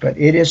stuff, but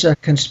it is a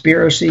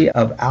conspiracy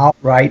of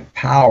outright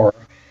power,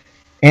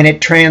 and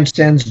it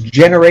transcends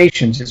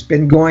generations. It's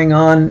been going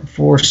on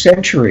for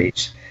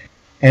centuries,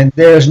 and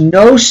there's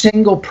no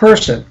single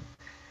person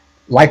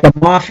like a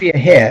mafia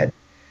head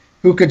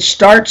who could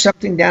start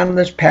something down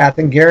this path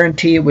and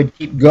guarantee it would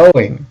keep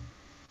going.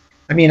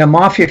 I mean, a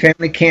mafia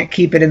family can't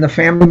keep it in the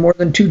family more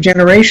than 2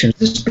 generations.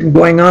 This has been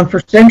going on for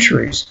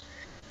centuries.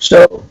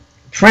 So,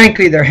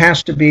 frankly, there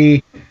has to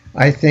be,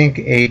 I think,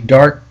 a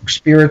dark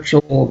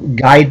spiritual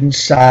guidance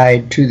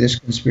side to this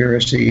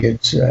conspiracy.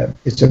 It's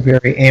a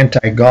very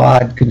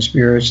anti-God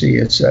conspiracy.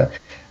 It's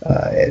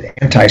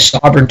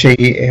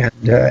anti-sovereignty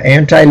and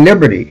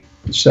anti-liberty.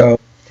 So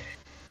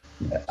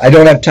I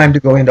don't have time to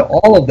go into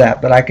all of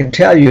that, but I can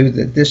tell you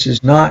that this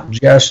is not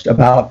just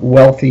about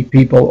wealthy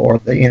people or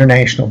the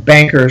international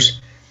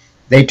bankers.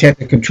 They tend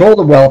to control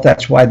the wealth.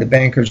 That's why the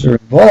bankers are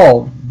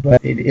involved,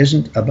 but it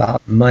isn't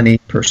about money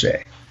per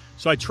se.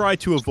 So I try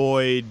to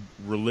avoid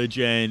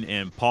religion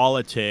and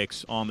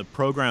politics on the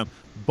program,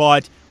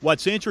 but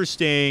what's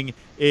interesting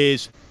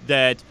is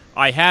that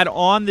I had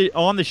on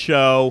the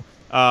show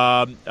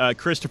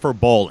Christopher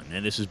Bolin,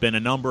 and this has been a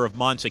number of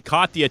months. It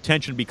caught the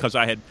attention because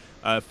I had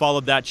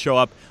followed that show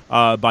up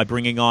by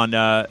bringing on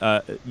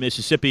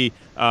Mississippi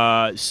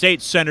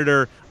State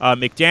Senator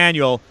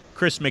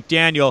Chris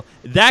McDaniel.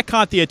 That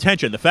caught the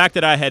attention. The fact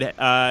that I had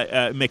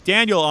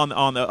McDaniel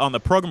on the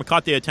program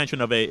caught the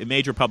attention of a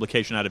major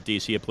publication out of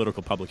D.C., a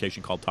political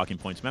publication called Talking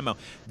Points Memo.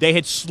 They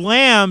had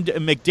slammed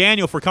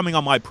McDaniel for coming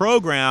on my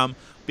program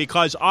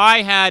because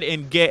I had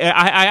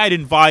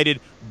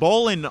invited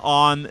Bolin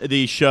on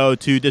the show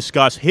to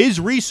discuss his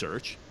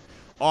research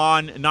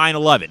on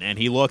 9/11, and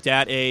he looked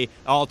at a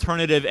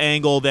alternative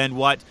angle than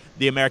what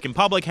the American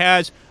public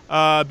has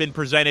been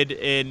presented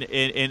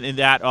in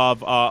that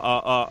of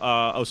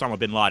Osama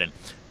bin Laden.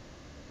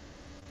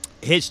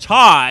 His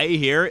tie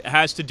here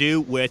has to do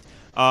with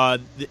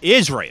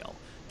Israel,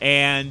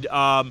 and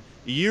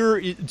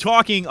you're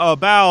talking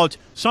about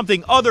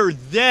something other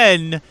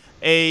than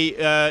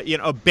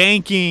a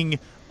banking.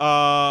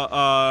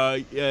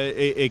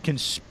 A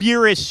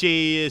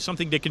conspiracy,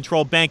 something to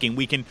control banking.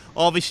 We can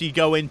obviously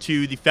go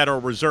into the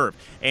Federal Reserve.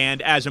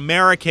 And as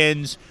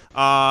Americans,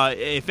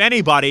 if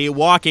anybody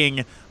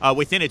walking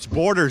within its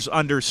borders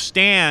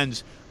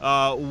understands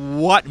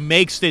what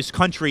makes this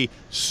country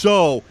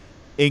so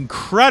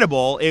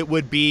incredible, it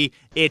would be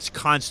its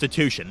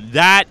Constitution.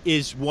 That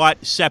is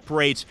what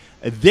separates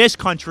this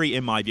country,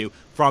 in my view,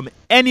 from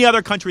any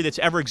other country that's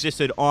ever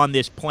existed on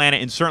this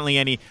planet, and certainly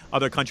any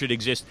other country that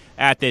exists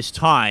at this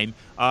time.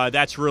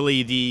 That's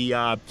really the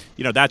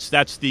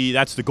that's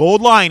the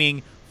gold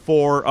lining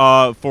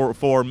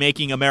for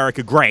making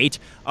America great.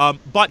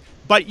 But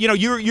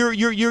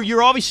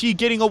you're obviously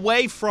getting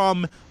away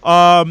from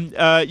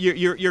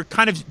you're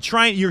kind of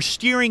you're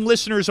steering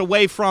listeners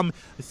away from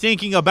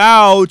thinking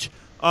about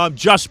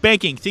just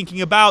banking,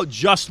 thinking about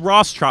just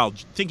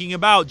Rothschild, thinking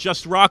about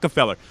just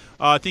Rockefeller,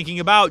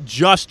 thinking about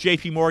just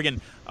J.P.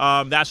 Morgan,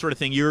 that sort of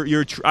thing.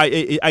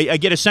 I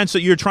get a sense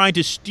that you're trying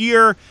to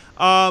steer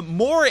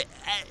more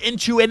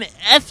into an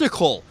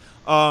ethical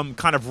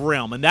kind of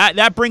realm, and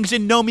that brings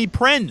in Nomi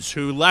Prinz,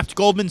 who left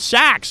Goldman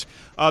Sachs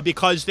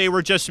because they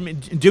were just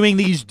doing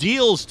these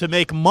deals to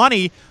make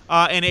money,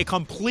 and it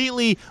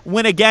completely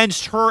went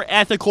against her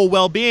ethical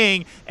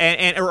well-being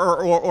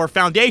or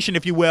foundation,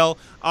 if you will.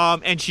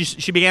 And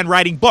she began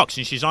writing books,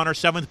 and she's on her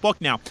 7th book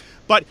now.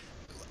 But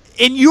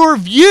in your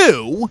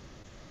view,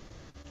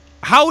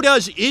 how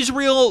does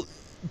Israel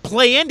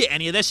play into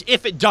any of this,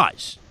 if it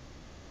does?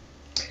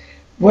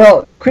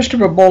 Well,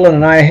 Christopher Bolin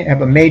and I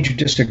have a major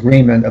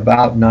disagreement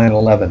about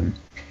 9/11.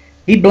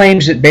 He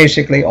blames it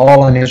basically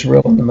all on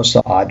Israel and the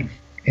Mossad,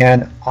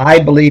 and I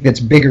believe it's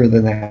bigger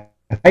than that.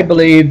 I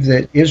believe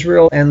that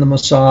Israel and the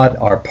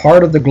Mossad are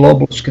part of the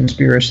globalist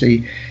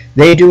conspiracy.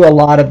 They do a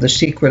lot of the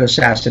secret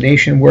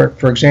assassination work.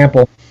 For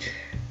example,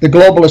 the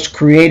globalists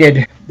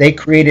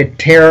created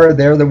terror.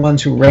 They're the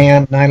ones who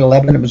ran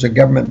 9/11. It was a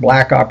government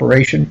black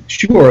operation.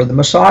 Sure, the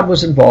Mossad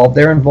was involved.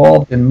 They're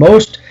involved in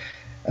most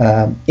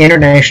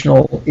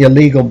international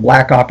illegal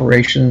black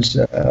operations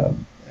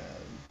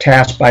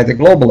tasked by the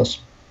globalists.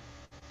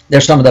 They're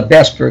some of the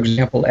best, for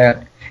example,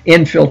 at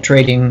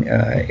infiltrating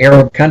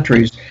Arab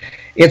countries.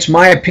 It's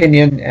my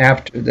opinion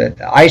after that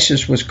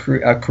ISIS was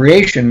a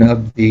creation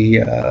of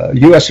the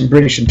U.S. and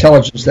British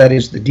intelligence, that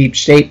is the deep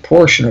state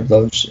portion of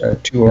those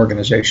two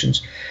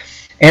organizations,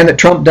 and that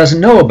Trump doesn't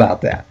know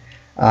about that.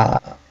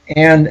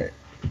 And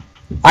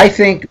I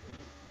think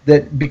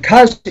that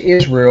because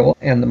Israel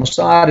and the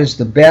Mossad is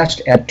the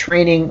best at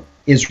training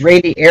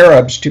Israeli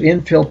Arabs to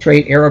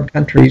infiltrate Arab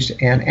countries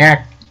and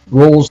act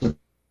roles that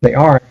they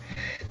aren't,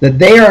 that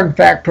they are in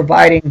fact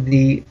providing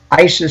the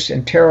ISIS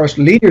and terrorist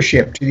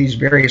leadership to these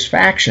various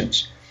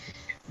factions.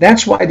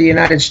 That's why the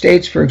United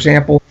States, for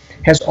example,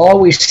 has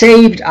always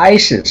saved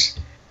ISIS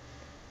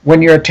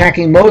When you're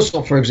attacking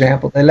Mosul, for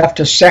example, they left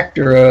a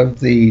sector of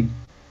the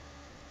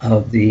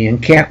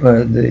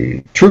encampment,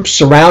 the troops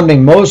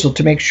surrounding Mosul,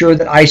 to make sure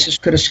that ISIS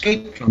could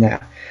escape from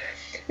that.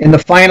 In the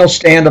final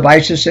stand of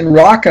ISIS in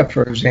Raqqa,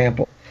 for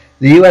example,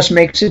 the U.S.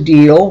 makes a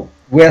deal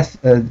with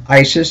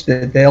ISIS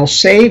that they'll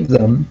save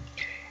them,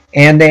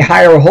 and they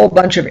hire a whole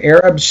bunch of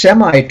Arab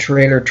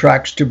semi-trailer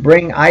trucks to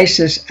bring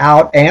ISIS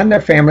out and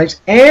their families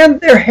and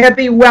their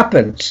heavy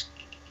weapons.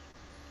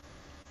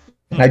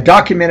 And I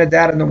documented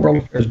that in the World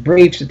Affairs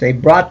briefs, that they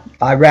brought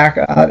Iraq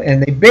out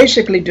and they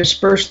basically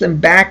dispersed them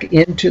back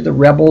into the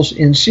rebels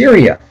in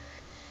Syria.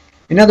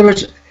 In other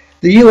words,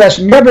 the U.S.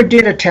 never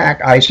did attack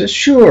ISIS.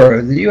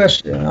 Sure, the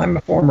U.S., I'm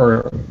a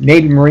former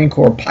Navy Marine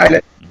Corps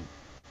pilot.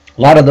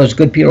 A lot of those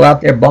good people out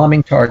there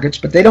bombing targets,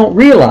 but they don't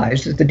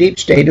realize that the deep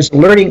state is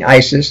alerting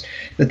ISIS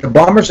that the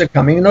bombers are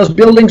coming and those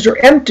buildings are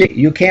empty.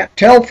 You can't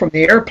tell from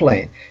the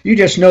airplane. You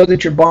just know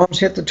that your bombs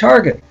hit the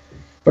target.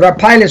 But our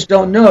pilots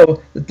don't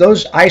know that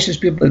those ISIS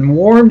people have been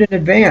warned in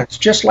advance,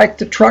 just like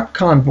the truck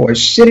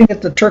convoys sitting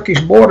at the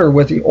Turkish border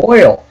with the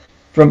oil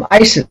from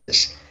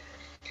ISIS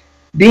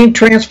being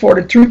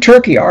transported through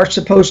Turkey, our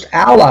supposed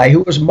ally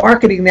who was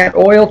marketing that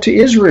oil to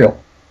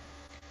Israel.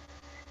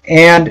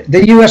 And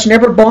the U.S.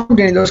 never bombed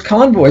any of those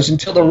convoys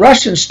until the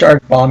Russians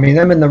started bombing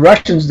them, and the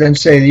Russians then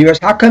say to the U.S.,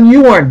 how come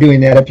you aren't doing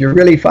that if you're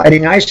really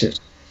fighting ISIS?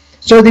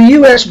 So the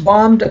U.S.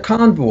 bombed a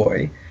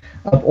convoy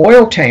of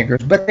oil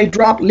tankers, but they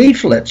dropped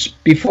leaflets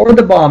before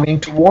the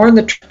bombing to warn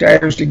the truck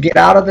drivers to get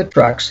out of the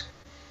trucks.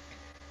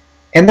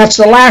 And that's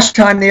the last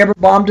time they ever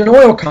bombed an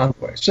oil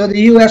convoy. So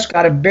the U.S.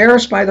 got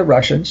embarrassed by the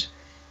Russians,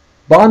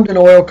 bombed an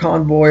oil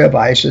convoy of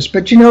ISIS,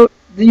 but you know,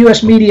 the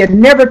U.S. media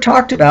never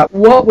talked about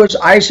what was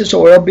ISIS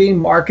oil being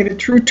marketed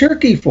through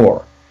Turkey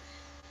for.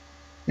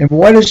 And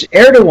what does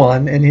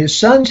Erdogan and his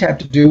sons have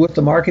to do with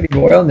the marketing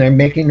of oil? And they're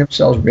making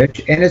themselves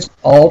rich, and it's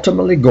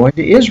ultimately going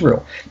to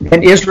Israel.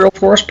 And Israel, of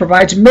course,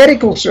 provides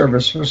medical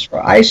services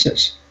for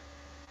ISIS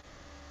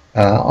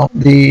on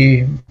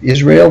the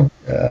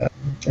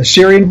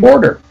Israel-Syrian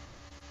border.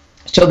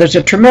 So there's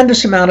a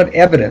tremendous amount of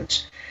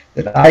evidence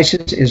that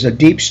ISIS is a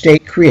deep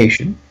state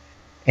creation,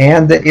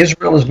 and that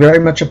Israel is very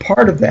much a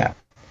part of that.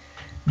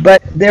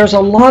 But there's a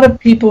lot of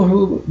people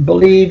who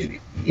believe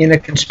in a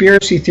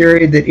conspiracy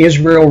theory that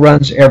Israel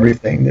runs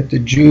everything, that the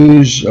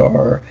Jews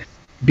are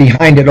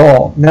behind it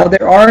all. Now,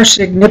 there are a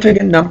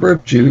significant number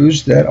of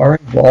Jews that are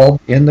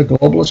involved in the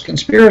globalist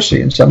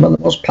conspiracy, and some of the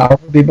most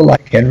powerful people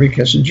like Henry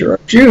Kissinger are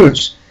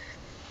Jews.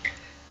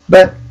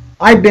 But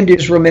I've been to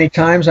Israel many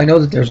times. I know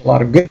that there's a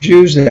lot of good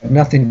Jews that have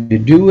nothing to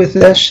do with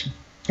this.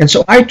 And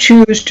so I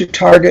choose to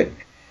target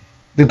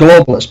the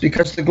globalist,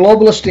 because the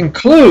globalist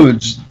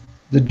includes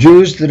the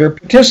Jews that are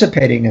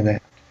participating in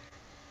that.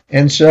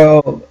 And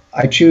so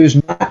I choose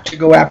not to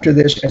go after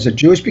this as a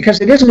Jewish,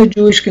 because it isn't a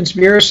Jewish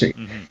conspiracy.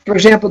 Mm-hmm. For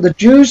example, the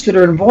Jews that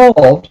are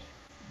involved,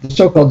 the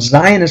so-called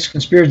Zionist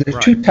conspiracy,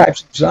 there's two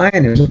types of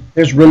Zionism.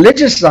 There's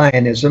religious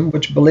Zionism,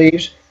 which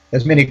believes,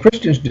 as many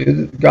Christians do,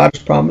 that God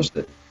has promised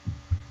that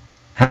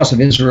the house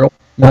of Israel,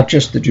 not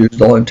just the Jews,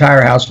 the whole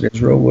entire house of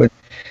Israel would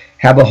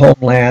have a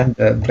homeland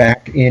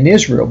back in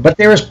Israel. But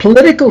there is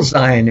political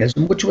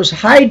Zionism, which was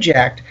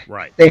hijacked.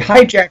 Right. They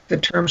hijacked the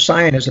term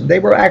Zionism. They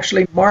were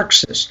actually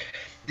Marxists.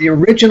 The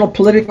original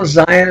political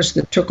Zionists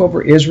that took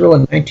over Israel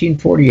in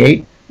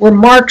 1948 were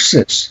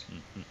Marxists.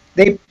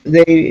 Mm-hmm.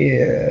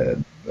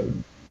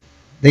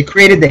 They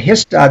created the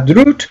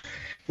Histadrut,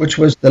 which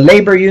was the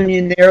labor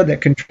union there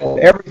that controlled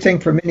everything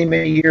for many,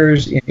 many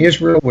years in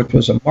Israel, which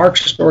was a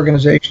Marxist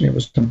organization. It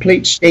was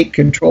complete state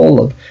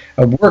control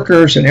of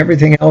workers and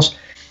everything else.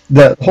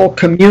 The whole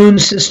commune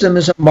system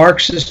is a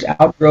Marxist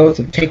outgrowth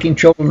of taking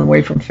children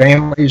away from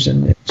families,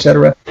 and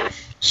etc.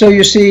 So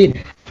you see,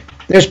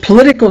 there's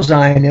political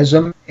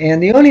Zionism,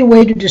 and the only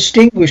way to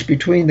distinguish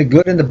between the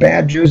good and the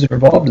bad Jews that are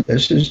involved in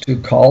this is to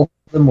call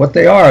them what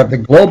they are, the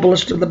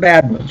globalists of the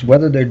bad ones,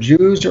 whether they're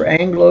Jews or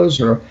Anglos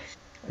or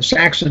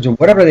Saxons or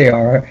whatever they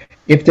are.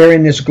 If they're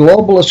in this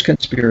globalist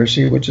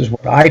conspiracy, which is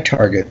what I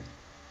target,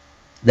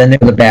 then they're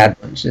the bad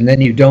ones. And then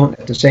you don't,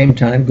 at the same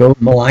time, go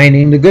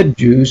maligning the good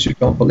Jews who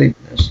don't believe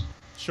in this.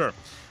 Sure.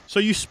 So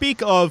you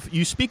speak of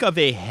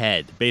a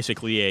head,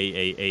 basically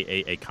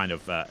a kind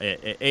of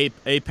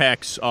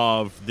apex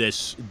of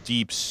this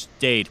deep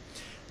state.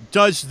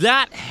 Does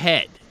that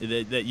head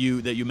that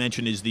you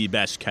mentioned is the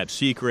best kept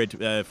secret,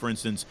 for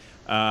instance,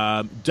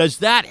 does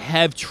that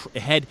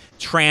head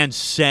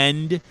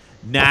transcend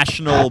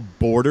national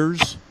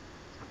borders?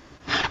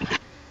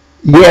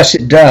 Yes,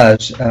 it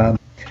does.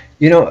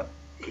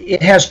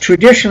 It has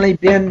traditionally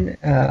been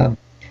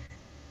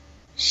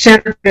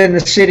centered in the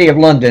city of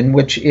London,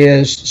 which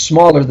is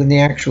smaller than the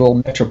actual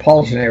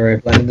metropolitan area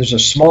of London. There's a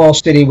small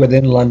city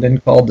within London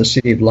called the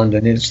City of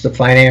London. It's the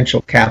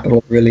financial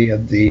capital, really,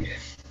 of the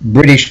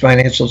British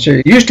financial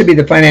city. It used to be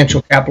the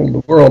financial capital of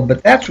the world,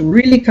 but that's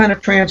really kind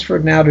of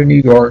transferred now to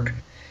New York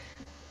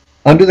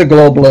under the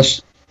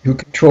globalists, who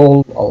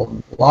control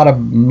a lot of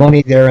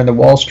money there in the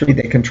Wall Street.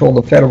 They control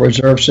the Federal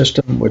Reserve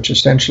System, which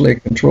essentially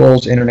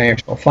controls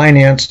international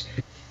finance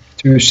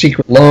through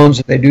secret loans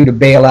that they do to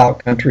bail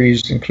out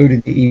countries,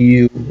 including the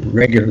EU,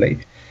 regularly.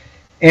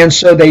 And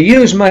so they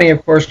use money,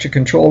 of course, to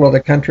control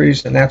other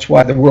countries, and that's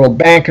why the World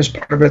Bank is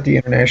part of it, the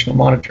International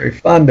Monetary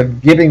Fund,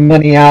 of giving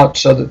money out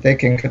so that they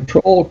can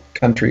control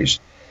countries.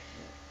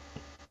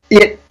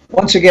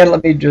 Once again,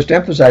 let me just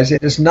emphasize,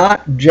 it is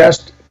not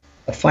just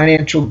a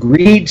financial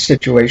greed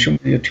situation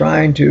where you're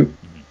trying to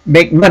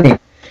make money.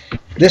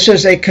 This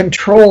is a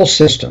control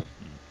system.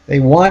 They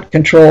want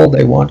control,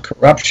 they want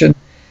corruption,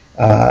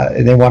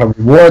 they want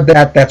to reward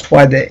that. That's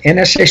why the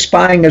NSA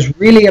spying is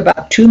really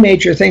about two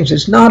major things.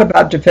 It's not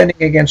about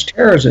defending against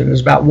terrorism.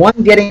 It's about,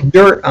 one, getting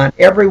dirt on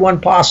everyone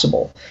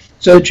possible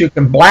so that you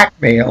can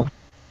blackmail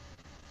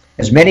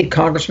as many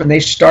congressmen. They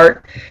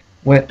start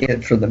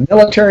for the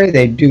military,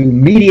 they do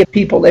media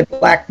people they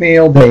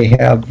blackmail, they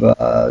have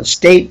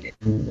state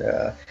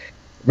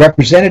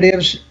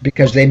representatives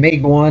because they may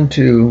go on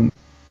to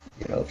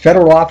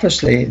federal office.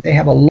 They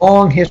have a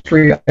long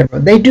history.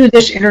 They do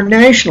this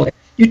internationally.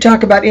 You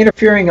talk about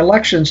interfering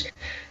elections,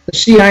 the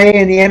CIA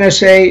and the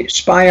NSA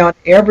spy on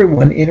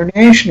everyone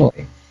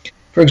internationally.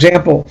 For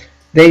example,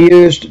 they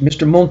used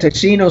Mr.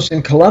 Montesinos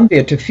in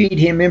Colombia to feed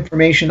him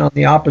information on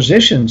the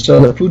opposition so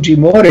that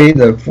Fujimori,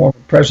 the former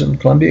president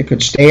of Colombia,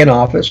 could stay in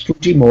office.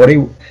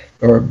 Fujimori,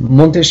 or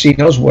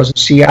Montesinos, was a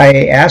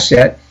CIA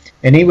asset,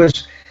 and he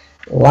was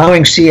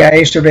allowing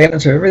CIA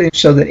surveillance of everything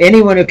so that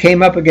anyone who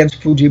came up against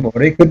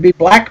Fujimori could be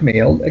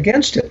blackmailed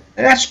against it.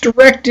 And that's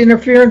direct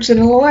interference in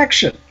an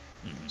election.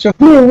 So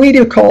who are we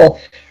to call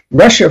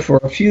Russia for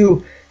a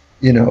few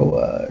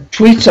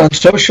tweets on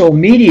social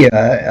media,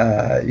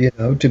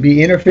 to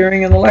be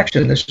interfering in the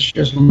election? This is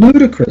just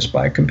ludicrous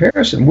by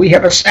comparison. We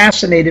have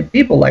assassinated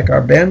people like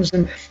Arbenz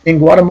in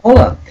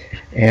Guatemala,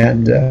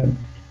 and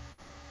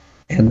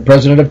the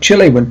president of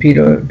Chile when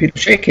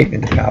Pinochet came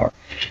into power.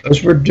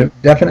 Those were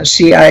definite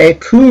CIA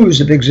coups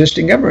of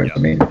existing governments.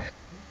 I mean,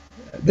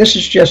 this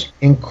is just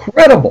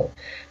incredible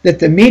that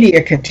the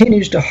media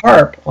continues to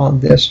harp on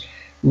this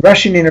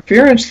Russian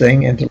interference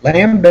thing and to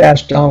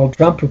lambast Donald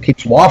Trump, who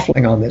keeps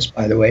waffling on this,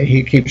 by the way.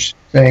 He keeps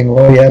saying,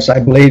 oh, yes, I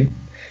believe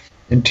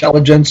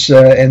intelligence,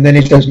 and then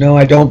he says, no,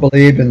 I don't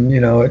believe, and,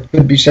 it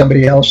could be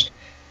somebody else.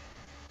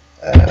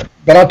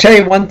 But I'll tell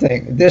you one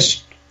thing.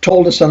 This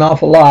told us an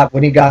awful lot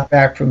when he got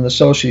back from the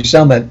Sochi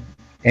summit,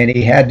 and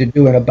he had to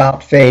do an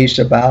about-face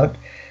about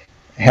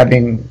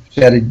having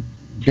said,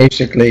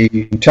 basically,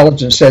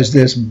 intelligence says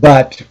this,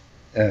 but,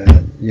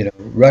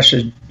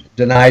 Russia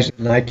denies it,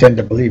 and I tend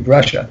to believe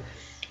Russia.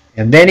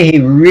 And then he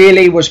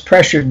really was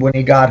pressured when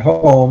he got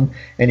home,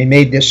 and he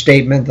made this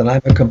statement that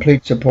I'm a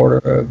complete supporter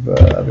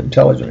of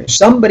intelligence.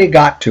 Somebody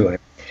got to him,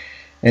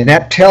 and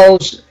that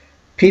tells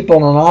people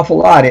an awful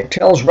lot. It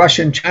tells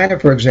Russia and China,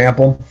 for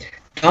example,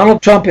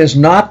 Donald Trump is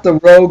not the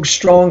rogue,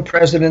 strong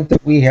president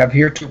that we have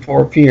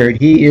heretofore feared.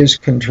 He is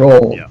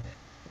controlled. Yeah.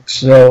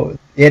 So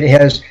it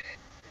has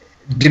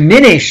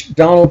diminished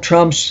Donald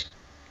Trump's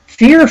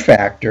fear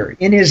factor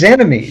in his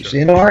enemies,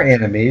 in our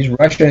enemies,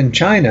 Russia and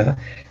China,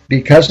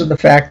 because of the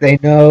fact they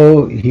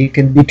know he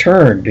can be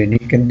turned and he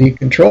can be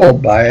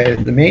controlled by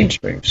the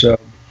mainstream. So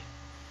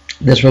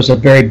this was a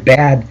very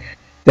bad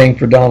thing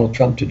for Donald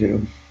Trump to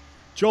do.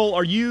 Joel,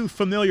 are you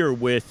familiar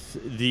with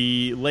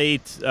the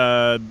late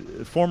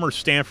former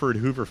Stanford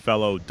Hoover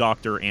Fellow,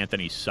 Dr.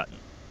 Anthony Sutton?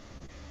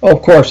 Oh,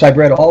 of course. I've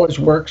read all his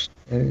works.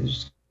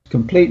 It's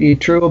completely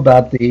true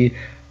about the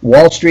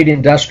Wall Street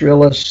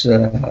industrialists,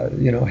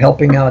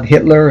 helping out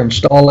Hitler and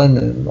Stalin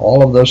and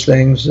all of those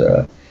things,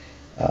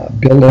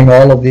 building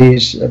all of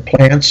these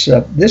plants.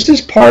 This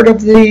is part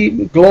of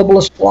the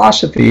globalist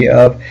philosophy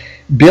of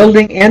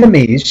building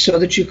enemies so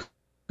that you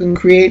can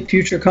create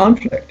future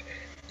conflict.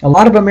 A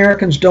lot of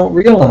Americans don't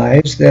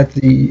realize that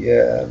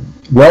the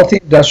wealthy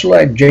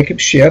industrialist Jacob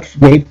Schiff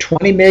gave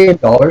 $20 million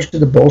to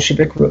the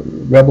Bolshevik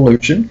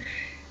Revolution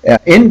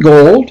in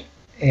gold,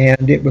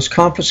 and it was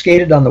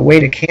confiscated on the way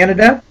to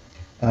Canada.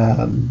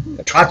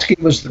 Trotsky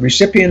was the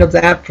recipient of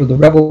that for the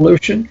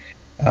revolution.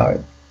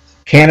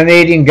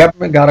 Canadian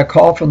government got a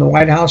call from the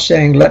White House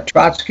saying, let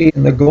Trotsky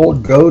and the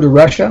gold go to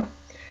Russia.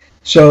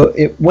 So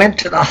it went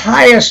to the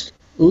highest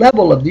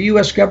level of the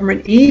U.S.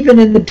 government, even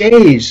in the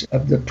days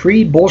of the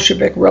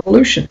pre-Bolshevik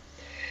Revolution.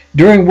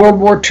 During World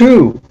War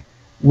II,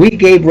 we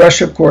gave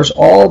Russia, of course,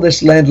 all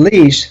this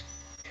lend-lease,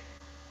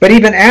 but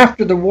even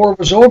after the war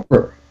was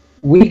over,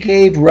 we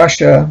gave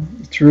Russia,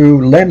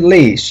 through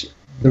lend-lease,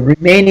 the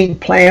remaining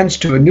plans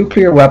to a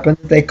nuclear weapon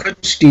that they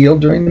couldn't steal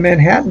during the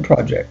Manhattan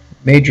Project.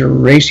 Major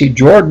Racy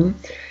Jordan,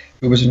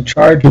 who was in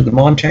charge of the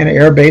Montana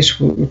Air Base,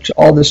 which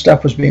all this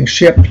stuff was being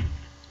shipped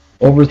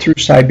over through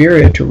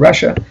Siberia to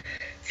Russia,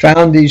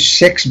 found these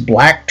 6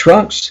 black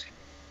trunks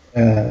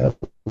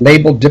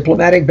labeled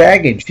diplomatic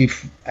baggage. He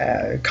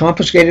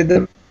confiscated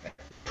them,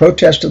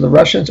 protest of the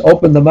Russians,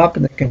 opened them up,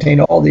 and they contained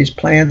all these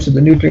plans of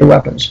the nuclear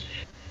weapons.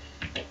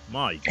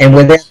 And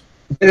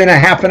within a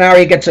half an hour,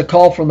 he gets a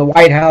call from the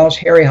White House,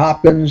 Harry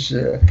Hopkins,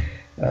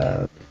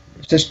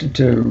 assistant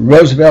to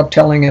Roosevelt,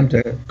 telling him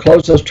to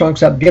close those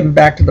trunks up, give them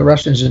back to the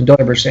Russians, and don't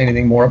ever say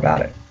anything more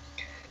about it.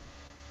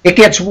 It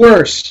gets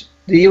worse.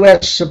 the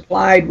U.S.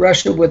 supplied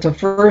Russia with the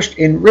first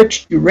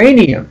enriched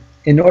uranium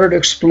in order to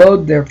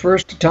explode their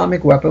first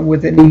atomic weapon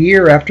within a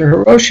year after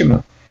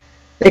Hiroshima.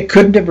 They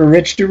couldn't have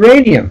enriched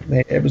uranium.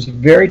 It was a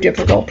very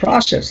difficult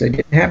process. They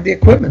didn't have the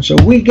equipment, so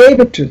we gave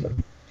it to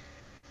them.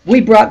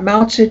 We brought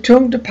Mao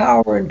Zedong to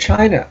power in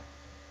China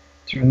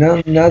through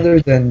none other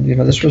than,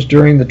 this was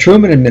during the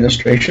Truman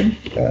administration.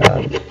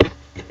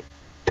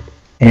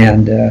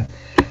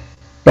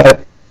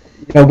 But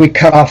we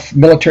cut off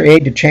military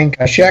aid to Chiang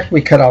Kai-shek.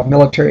 We cut off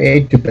military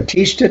aid to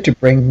Batista to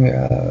bring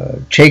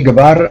Che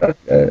Guevara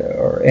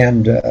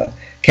and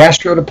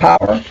Castro to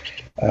power.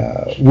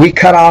 We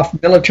cut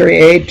off military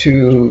aid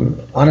to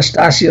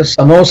Anastasio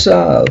Somoza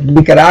of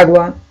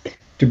Nicaragua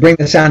to bring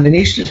the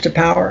Sandinistas to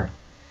power.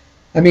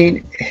 I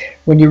mean,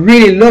 when you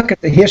really look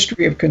at the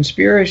history of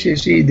conspiracy, you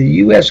see the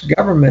U.S.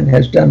 government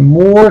has done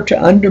more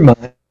to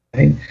undermine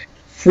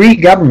free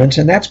governments,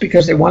 and that's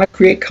because they want to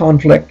create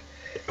conflict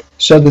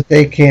so that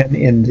they can,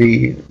 in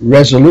the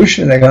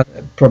resolution, they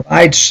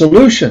provide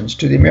solutions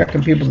to the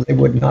American people that they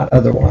would not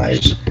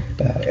otherwise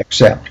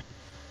accept.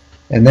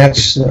 And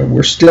that's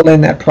we're still in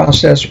that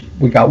process.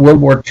 We got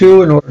World War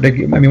II in order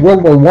to.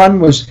 World War I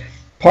was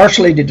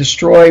partially to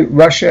destroy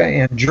Russia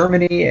and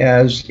Germany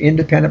as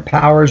independent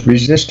powers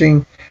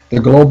resisting the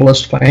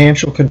globalist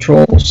financial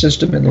control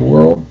system in the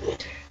world.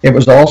 It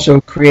was also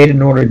created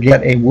in order to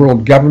get a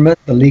world government,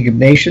 the League of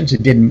Nations.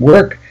 It didn't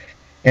work.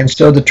 And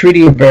so the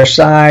Treaty of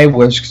Versailles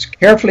was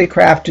carefully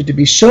crafted to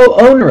be so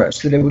onerous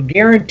that it would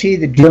guarantee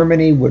that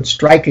Germany would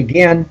strike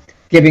again,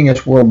 giving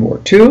us World War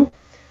II.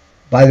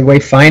 By the way,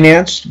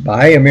 financed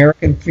by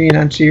American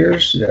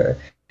financiers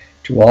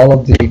to all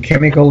of the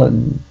chemical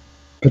and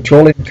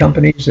petroleum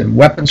companies and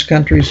weapons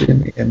countries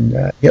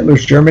in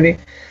Hitler's Germany.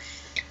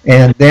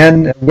 And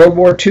then World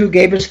War II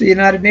gave us the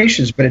United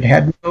Nations, but it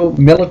had no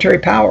military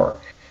power.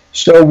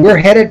 So we're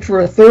headed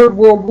for a third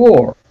world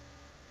war.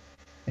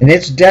 And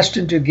it's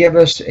destined to give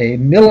us a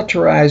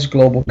militarized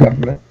global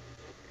government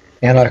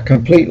and a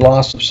complete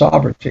loss of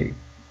sovereignty.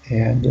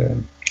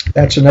 And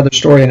that's another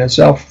story in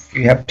itself. If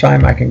you have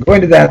time, I can go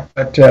into that.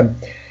 But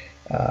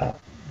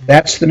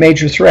that's the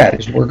major threat.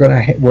 Is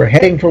we're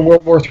heading for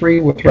World War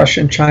III with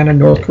Russia and China.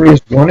 North Korea is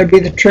going to be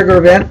the trigger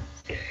event.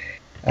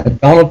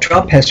 Donald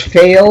Trump has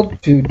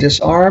failed to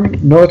disarm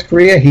North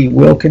Korea. He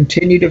will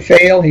continue to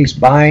fail. He's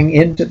buying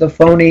into the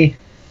phony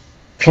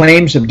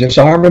claims of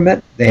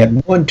disarmament. They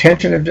have no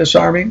intention of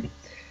disarming,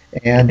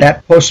 and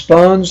that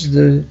postpones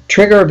the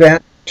trigger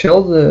event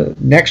till the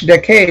next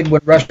decade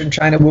when Russia and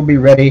China will be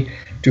ready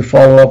to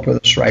follow up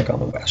with a strike on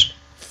the West.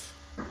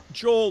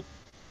 Joel,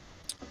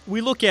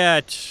 we look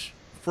at,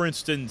 for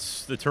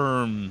instance, the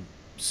term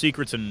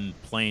secrets in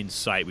plain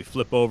sight. We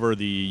flip over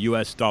the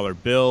U.S. dollar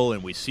bill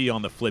and we see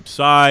on the flip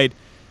side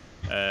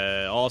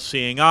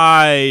all-seeing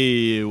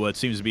eye, what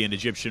seems to be an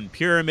Egyptian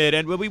pyramid,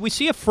 and we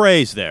see a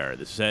phrase there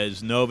that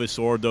says Novus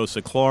Ordo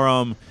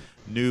Seclorum,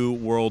 New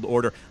World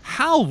Order.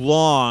 How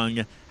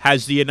long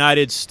has the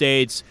United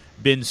States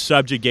been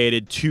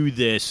subjugated to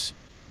this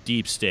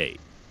deep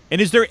state?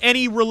 And is there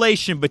any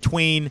relation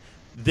between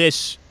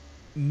this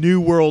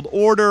New World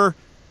Order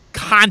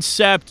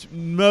concept,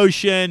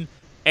 motion,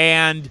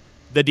 and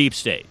the deep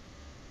state?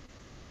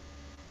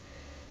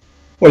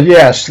 Well,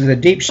 yes, the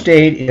deep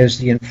state is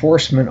the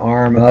enforcement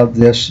arm of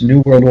this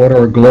New World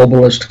Order or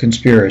globalist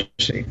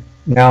conspiracy.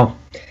 Now,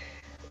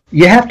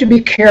 you have to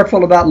be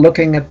careful about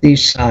looking at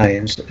these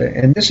signs,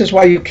 and this is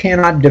why you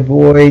cannot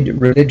devoid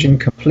religion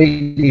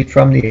completely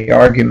from the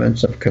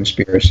arguments of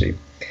conspiracy.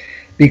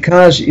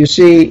 Because, you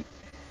see,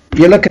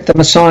 you look at the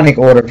Masonic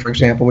order, for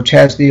example, which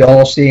has the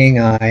all-seeing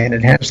eye, and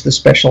it has the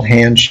special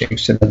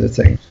handshakes and other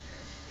things.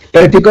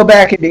 But if you go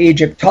back into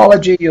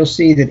Egyptology, you'll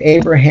see that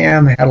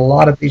Abraham had a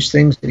lot of these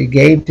things that he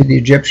gave to the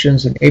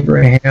Egyptians, and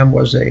Abraham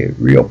was a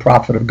real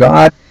prophet of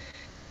God.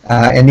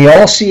 And the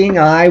all-seeing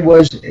eye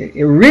was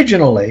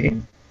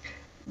originally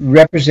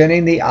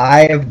representing the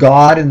eye of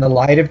God and the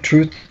light of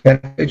truth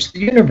that penetrates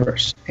the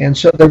universe. And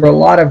so there were a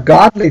lot of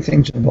godly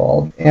things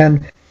involved,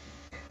 and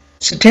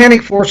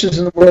satanic forces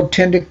in the world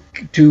tend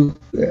to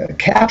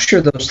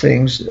capture those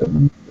things,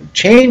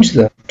 change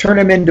them, turn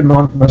them into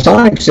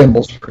Masonic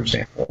symbols, for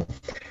example,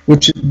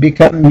 which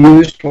become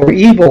used for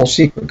evil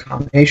secret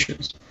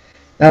combinations.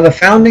 Now, the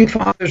founding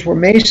fathers were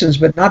Masons,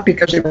 but not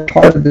because they were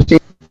part of the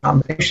secret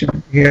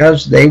combination,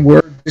 because they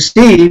were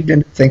deceived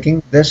into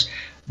thinking this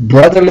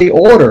brotherly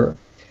order,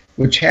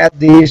 which had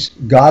these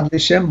godly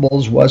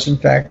symbols, was in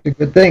fact a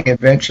good thing.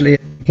 Eventually,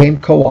 it became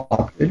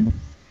co-opted.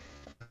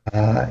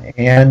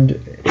 And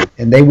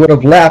they would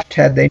have left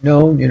had they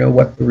known,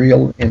 what the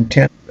real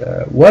intent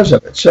was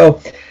of it.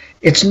 So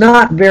it's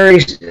not very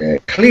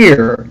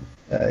clear.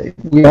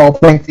 We all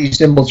think these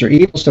symbols are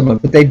evil symbols,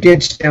 but they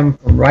did stem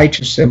from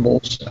righteous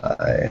symbols.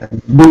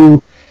 And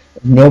New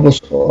Novus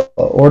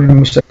Ordo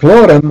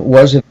Seclorum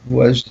was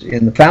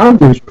in the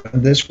founders.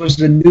 This was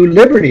the new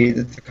liberty,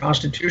 that the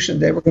Constitution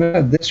they were going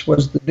to. This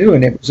was the new,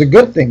 and it was a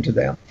good thing to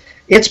them.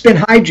 It's been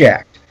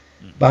hijacked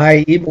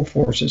by evil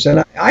forces,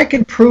 and I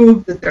can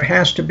prove that there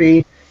has to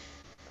be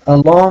a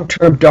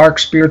long-term dark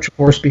spiritual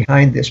force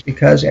behind this,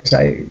 because as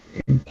I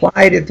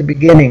implied at the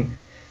beginning,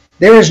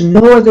 there is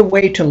no other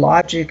way to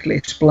logically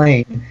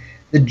explain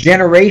the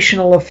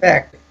generational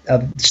effect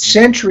of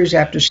centuries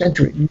after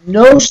century.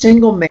 No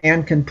single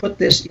man can put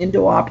this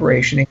into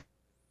operation and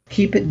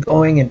keep it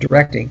going and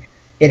directing.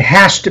 It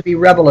has to be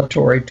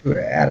revelatory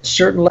at a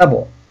certain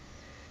level,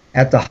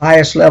 at the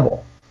highest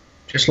level.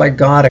 Just like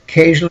God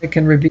occasionally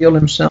can reveal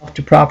himself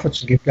to prophets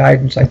and give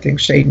guidance, I think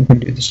Satan can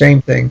do the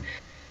same thing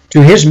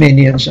to his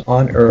minions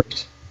on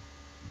earth.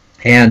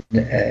 And,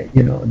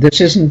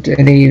 this isn't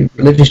any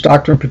religious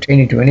doctrine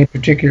pertaining to any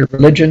particular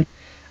religion.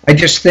 I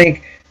just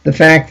think the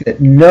fact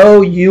that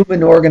no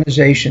human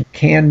organization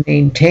can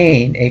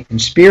maintain a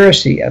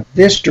conspiracy of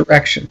this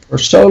direction for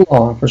so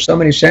long, for so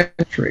many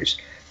centuries,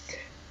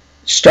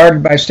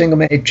 started by a single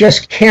man, it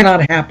just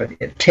cannot happen.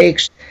 It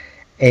takes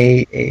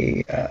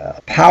a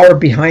power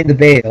behind the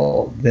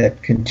veil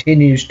that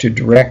continues to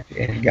direct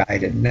and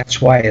guide it. And that's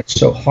why it's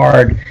so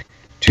hard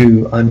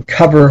to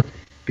uncover,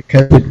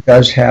 because it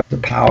does have the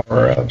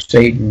power of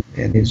Satan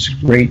and his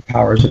great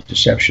powers of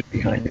deception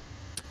behind it.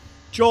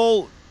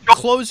 Joel,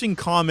 closing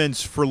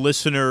comments for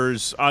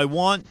listeners. I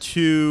want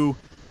to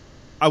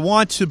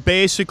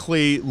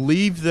basically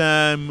leave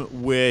them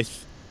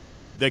with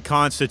the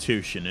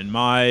Constitution. In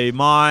my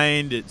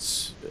mind, it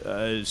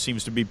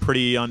seems to be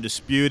pretty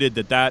undisputed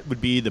that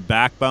would be the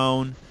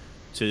backbone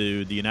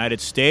to the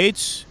United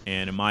States.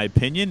 And in my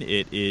opinion,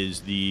 it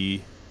is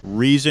the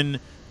reason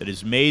that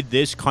has made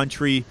this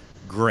country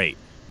great.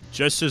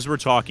 Just as we're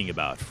talking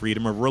about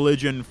freedom of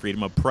religion,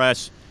 freedom of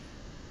press,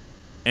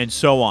 and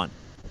so on.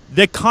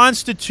 The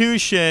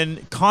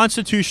Constitution,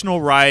 constitutional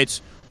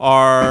rights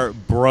are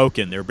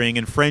broken. They're being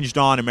infringed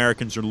on.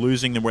 Americans are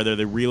losing them whether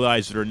they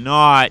realize it or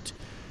not.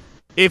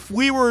 If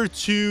we were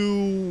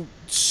to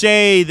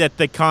say that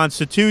the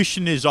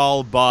Constitution is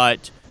all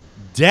but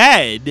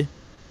dead,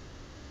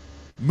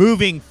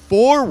 moving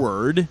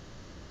forward,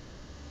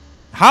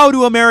 how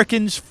do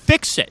Americans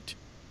fix it?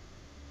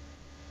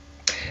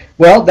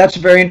 Well, that's a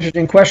very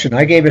interesting question.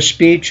 I gave a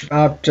speech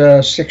about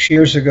 6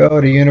 years ago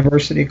at a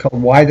university called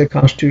Why the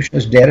Constitution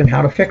is Dead and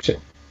How to Fix It.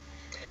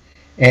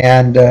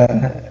 And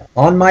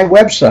on my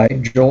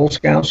website,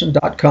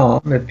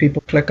 joelskousen.com, if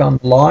people click on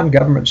the Law and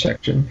Government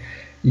section,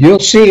 you'll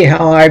see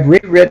how I've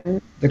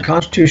rewritten the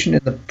Constitution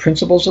and the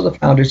principles of the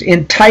founders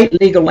in tight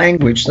legal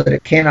language so that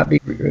it cannot be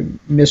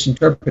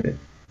misinterpreted.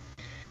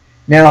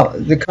 Now,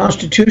 the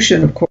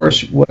Constitution, of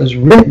course, was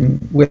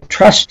written with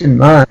trust in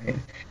mind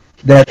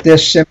that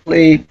this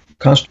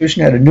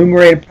Constitution had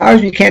enumerated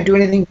powers, and you can't do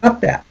anything but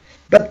that.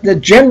 But the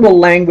general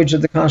language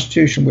of the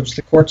Constitution, which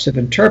the courts have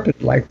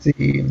interpreted, like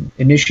the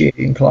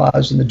Initiating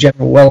Clause and the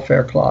General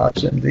Welfare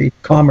Clause and the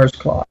Commerce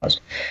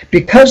Clause,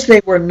 because they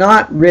were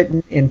not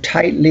written in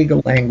tight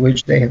legal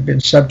language, they have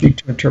been subject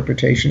to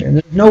interpretation, and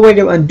there's no way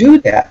to undo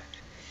that.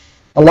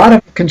 A lot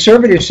of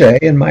conservatives say,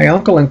 and my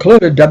uncle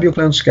included, W.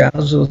 Clement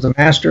Skousen, was the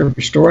master of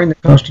restoring the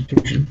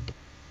Constitution,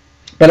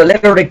 but it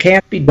literally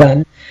can't be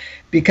done,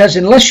 because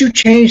unless you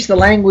change the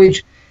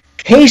language,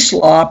 case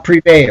law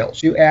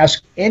prevails. You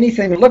ask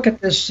anything, look at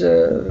this,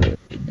 the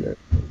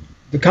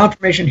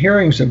confirmation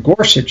hearings of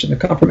Gorsuch and the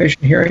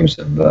confirmation hearings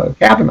of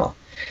Kavanaugh.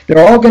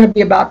 They're all going to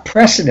be about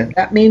precedent.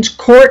 That means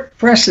court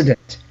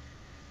precedent.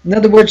 In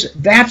other words,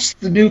 that's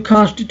the new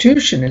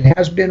Constitution. It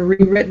has been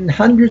rewritten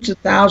hundreds of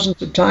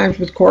thousands of times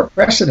with court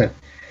precedent.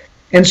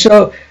 And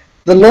so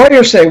the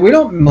lawyers say, we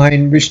don't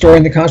mind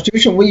restoring the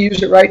Constitution. We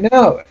use it right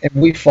now, and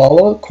we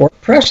follow court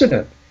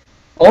precedent.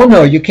 Oh,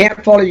 no, you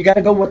can't follow. You got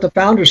to go what the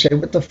founders say.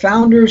 But the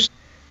founders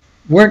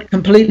weren't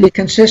completely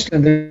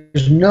consistent.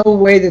 There's no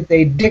way that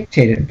they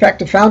dictated. In fact,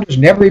 the founders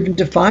never even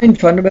defined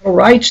fundamental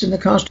rights in the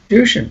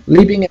Constitution,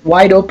 leaving it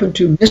wide open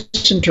to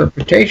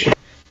misinterpretation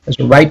as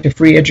a right to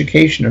free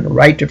education and a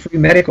right to free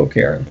medical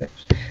care and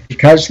things,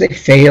 because they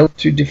failed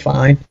to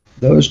define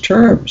those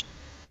terms.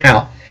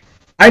 Now,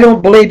 I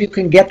don't believe you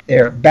can get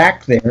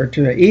back there,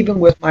 to even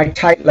with my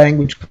tight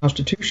language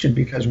Constitution,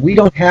 because we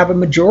don't have a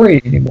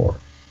majority anymore.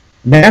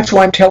 And that's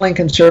why I'm telling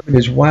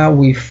conservatives, while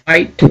we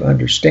fight to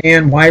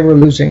understand why we're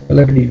losing our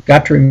liberty, you've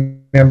got to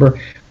remember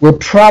we're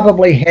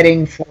probably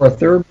heading for a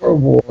third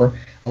world war,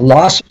 a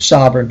loss of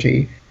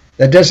sovereignty.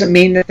 That doesn't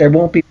mean that there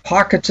won't be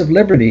pockets of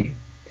liberty,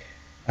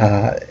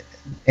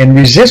 and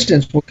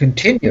resistance will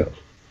continue.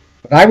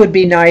 But I would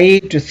be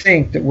naive to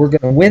think that we're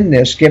going to win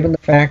this, given the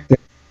fact that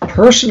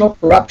personal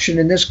corruption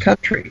in this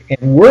country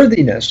and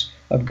worthiness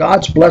of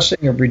God's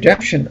blessing of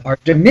redemption are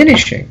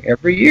diminishing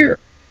every year.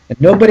 And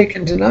nobody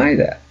can deny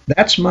that.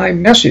 That's my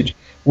message.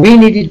 We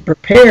need to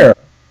prepare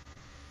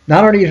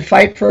not only to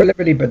fight for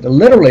liberty, but to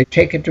literally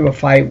take it to a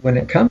fight when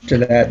it comes to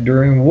that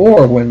during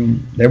war,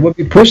 when there will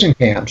be prison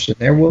camps and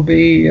there will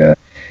be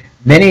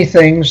many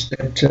things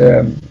that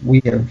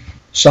we have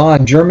saw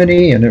in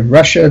Germany and in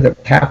Russia that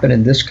will happen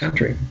in this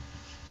country.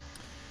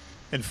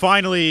 And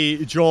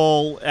finally,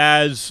 Joel,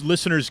 as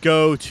listeners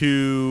go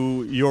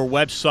to your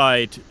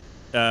website,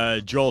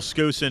 Joel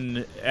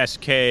Skousen,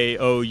 SKOUSEN.com,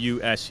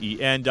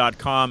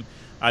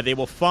 they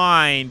will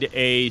find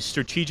a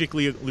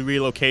strategically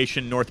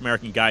relocation North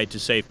American guide to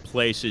safe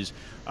places.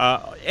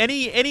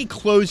 Any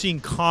closing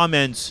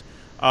comments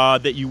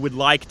that you would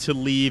like to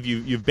leave?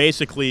 You've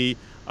basically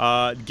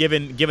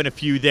given a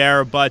few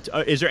there, but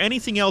is there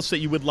anything else that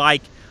you would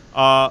like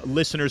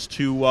listeners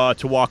to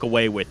walk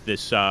away with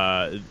this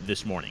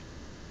morning?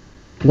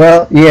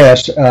 Well,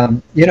 yes.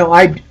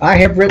 I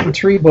have written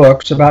 3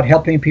 books about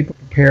helping people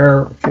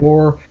prepare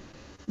for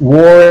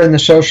war and the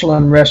social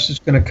unrest that's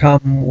going to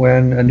come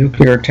when a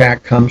nuclear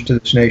attack comes to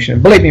this nation.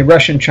 And believe me,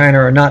 Russia and China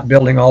are not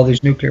building all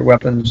these nuclear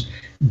weapons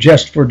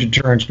just for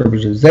deterrence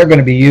purposes. They're going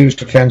to be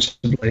used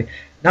offensively,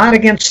 not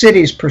against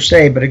cities per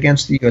se, but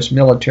against the U.S.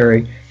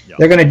 military. Yep.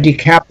 They're going to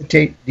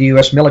decapitate the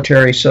U.S.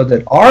 military so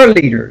that our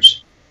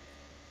leaders,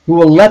 who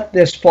will let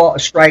this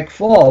strike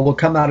fall, will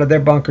come out of their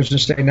bunkers and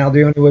say, now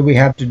the only way we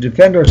have to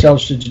defend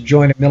ourselves is to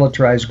join a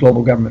militarized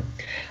global government.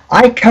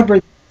 I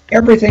covered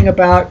everything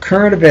about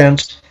current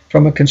events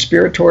from a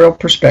conspiratorial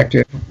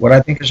perspective, what I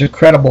think is a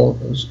credible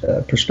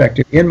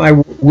perspective, in my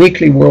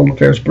weekly World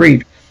Affairs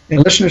Brief.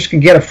 And listeners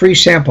can get a free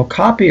sample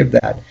copy of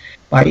that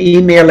by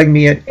emailing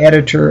me at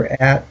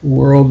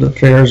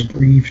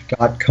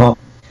editor@worldaffairsbrief.com.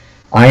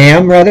 I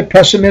am rather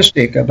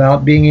pessimistic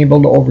about being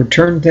able to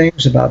overturn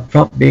things, about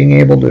Trump being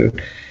able to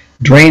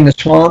drain the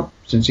swamp,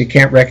 since he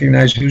can't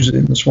recognize who's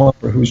in the swamp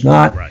or who's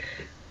not. Right.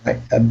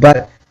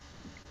 But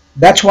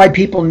that's why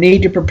people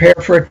need to prepare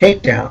for a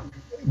takedown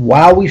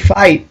while we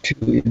fight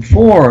to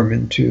inform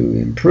and to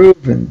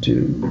improve and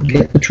to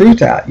get the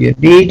truth out. You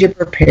need to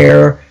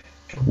prepare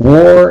for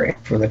war and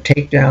for the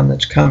takedown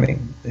that's coming.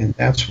 And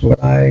that's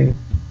my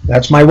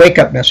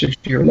wake-up message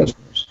to your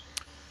listeners.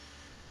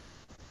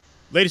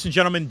 Ladies and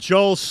gentlemen,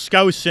 Joel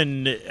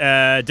Skousen.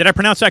 Did I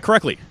pronounce that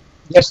correctly?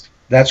 Yes,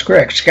 that's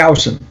correct.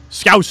 Skousen.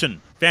 Skousen.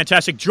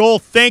 Fantastic. Joel,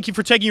 thank you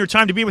for taking your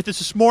time to be with us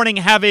this morning.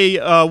 Have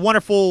a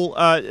wonderful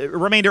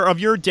remainder of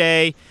your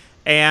day,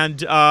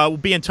 and we'll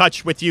be in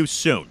touch with you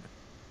soon.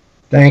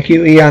 Thank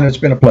you, Ian. It's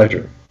been a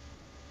pleasure.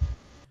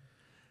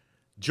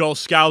 Joel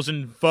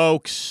Skousen,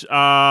 folks.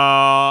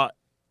 Wow.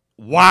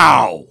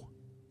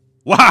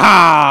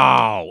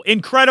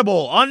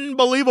 Incredible.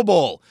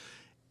 Unbelievable.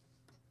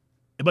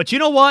 But you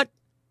know what?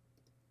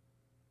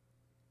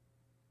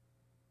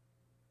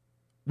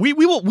 We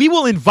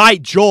will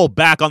invite Joel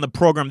back on the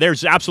program.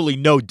 There's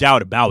absolutely no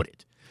doubt about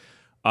it.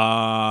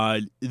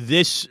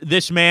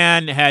 This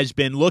man has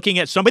been looking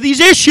at some of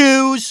these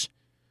issues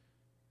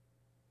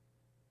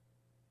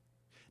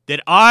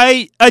that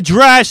I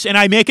address and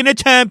I make an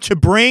attempt to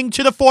bring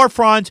to the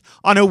forefront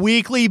on a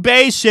weekly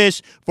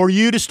basis for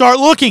you to start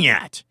looking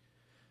at.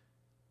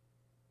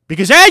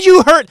 Because as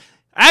you heard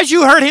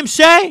him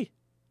say,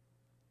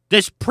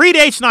 this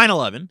predates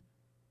 9/11.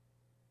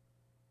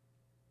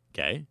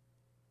 Okay.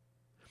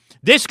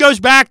 This goes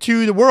back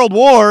to the World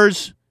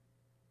Wars,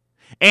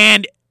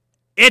 and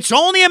it's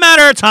only a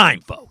matter of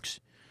time, folks,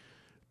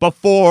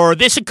 before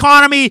this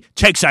economy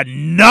takes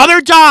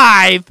another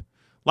dive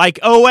like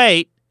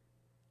 2008,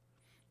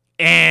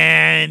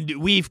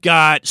 and we've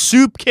got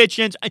soup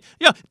kitchens.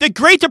 The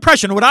Great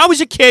Depression. When I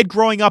was a kid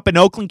growing up in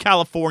Oakland,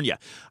 California,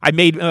 I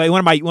made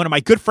one of my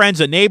good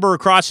friends, a neighbor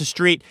across the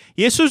street.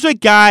 This was a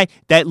guy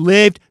that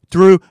lived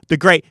through the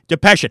Great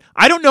Depression.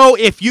 I don't know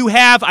if you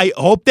have. I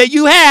hope that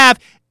you have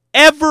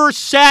ever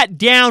sat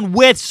down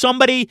with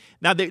somebody,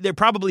 now they're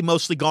probably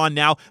mostly gone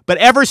now, but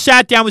ever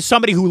sat down with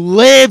somebody who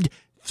lived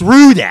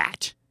through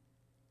that.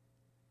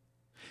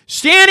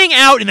 Standing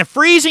out in the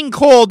freezing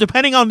cold,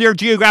 depending on their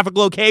geographic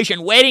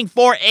location, waiting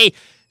for a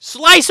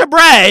slice of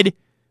bread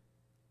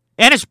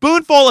and a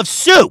spoonful of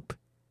soup.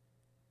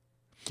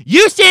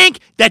 You think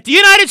that the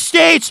United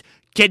States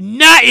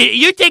cannot,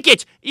 you think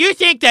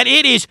that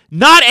it is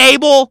not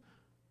able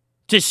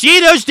to see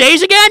those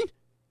days again?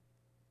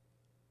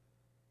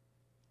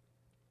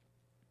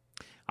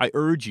 I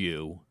urge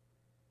you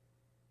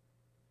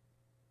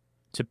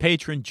to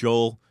patron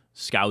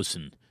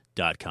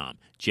JoelSkousen.com.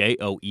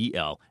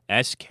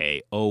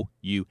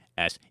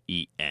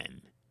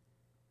 JoelSkousen.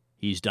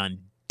 He's done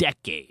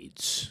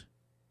decades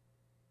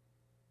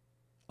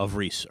of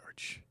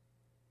research.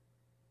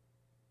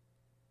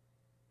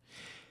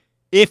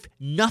 If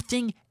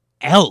nothing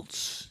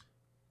else,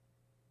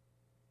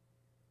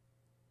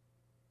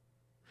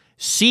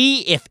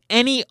 see if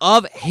any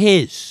of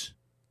his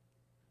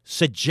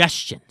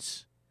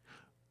suggestions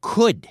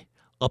could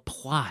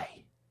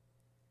apply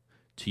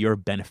to your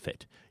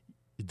benefit.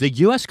 The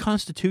U.S.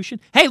 Constitution.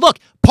 Hey, look,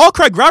 Paul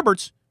Craig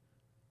Roberts,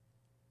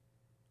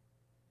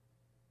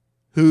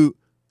 who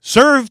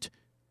served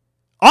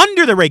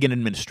under the Reagan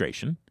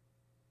administration,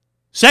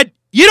 said,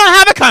 you don't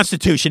have a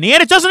Constitution,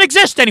 Ian. It doesn't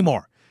exist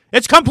anymore.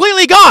 It's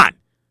completely gone.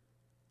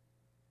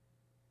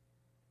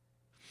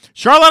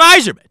 Charlotte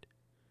Iserman,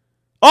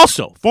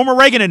 also former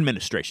Reagan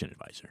administration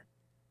advisor.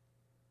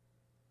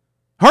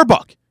 Her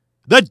book,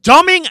 The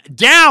Dumbing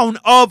Down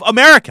of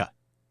America.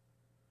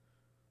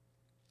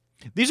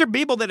 These are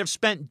people that have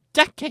spent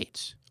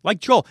decades, like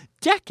Joel,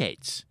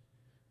 decades,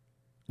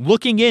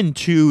 looking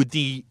into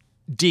the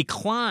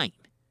decline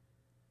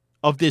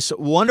of this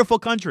wonderful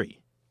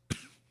country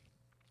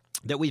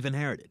that we've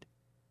inherited.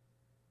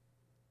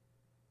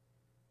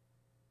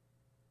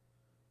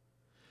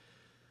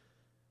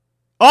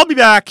 I'll be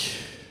back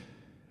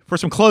for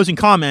some closing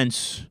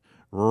comments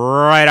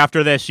right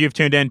after this. You've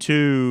tuned in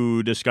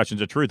to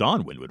Discussions of Truth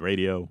on Wynwood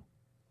Radio.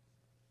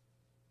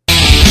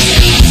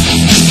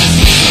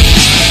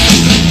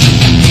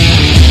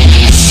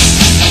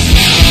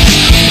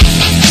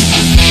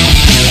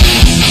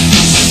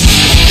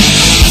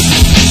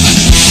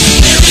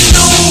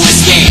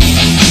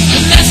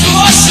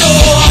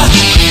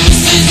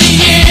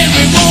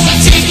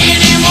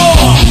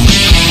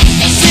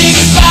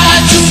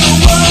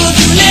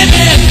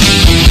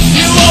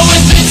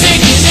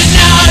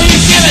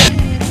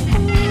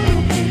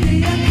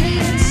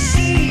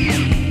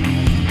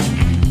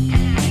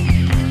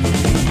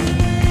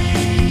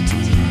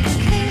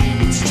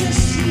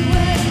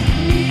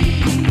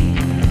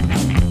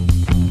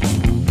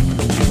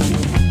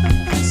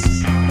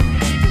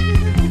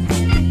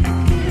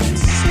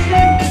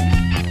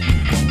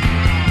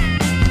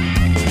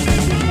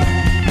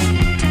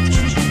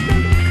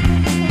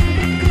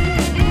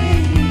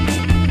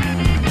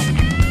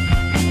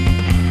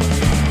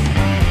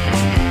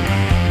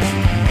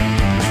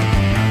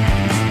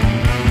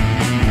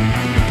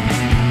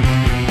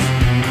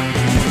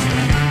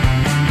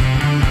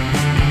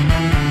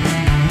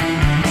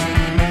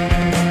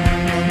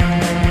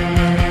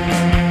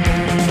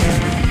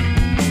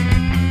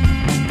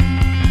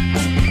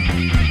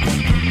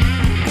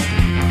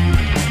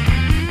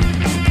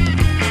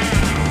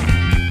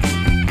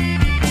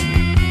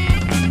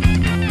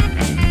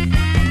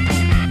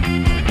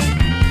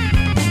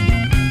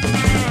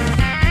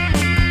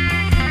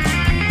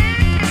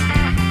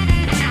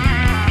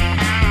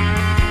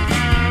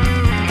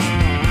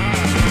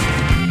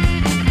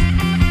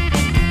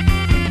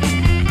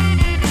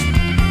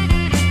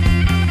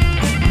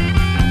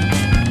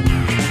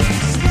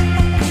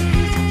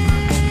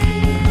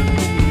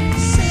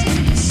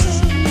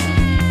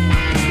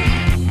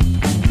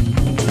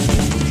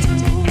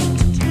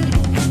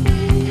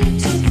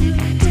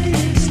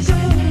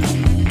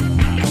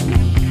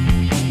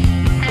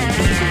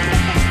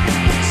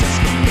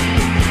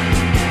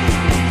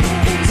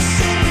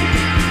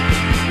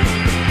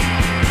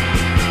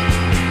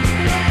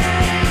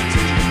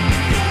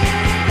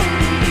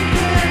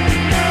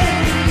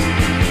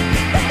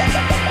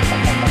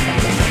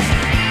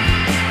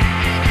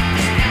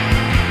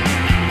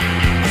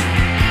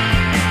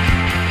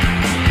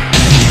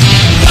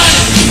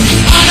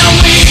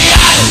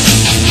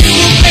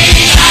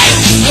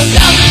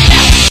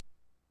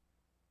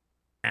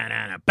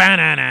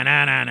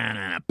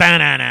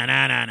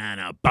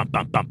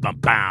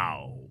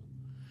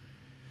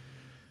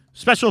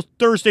 Special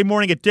Thursday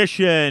morning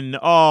edition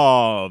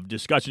of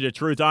Discussions of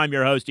Truth. I'm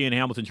your host, Ian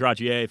Hamilton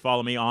Trottier.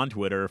 Follow me on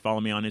Twitter. Follow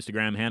me on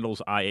Instagram.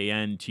 Handles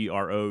IANTROTTIER.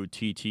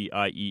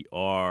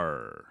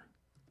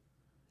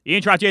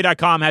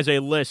 IanTrottier.com has a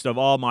list of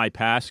all my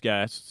past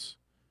guests.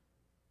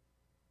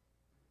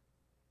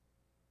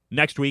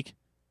 Next week,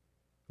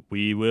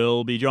 we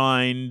will be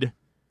joined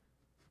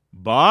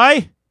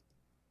by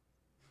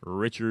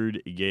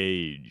Richard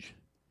Gage.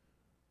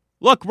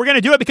 Look, we're going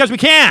to do it because we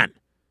can.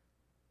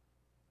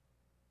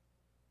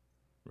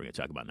 We're going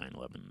to talk about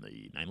 9/11,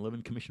 the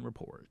 9/11 Commission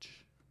Report.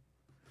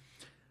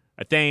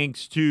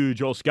 Thanks to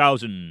Joel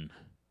Skousen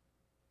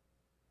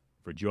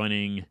for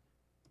joining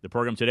the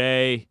program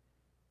today.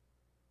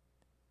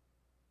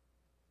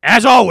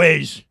 As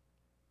always,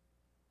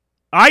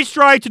 I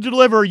strive to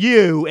deliver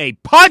you a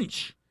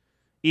punch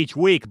each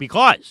week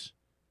because,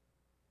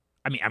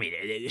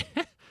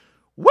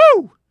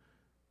 woo!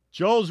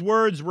 Joel's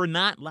words were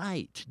not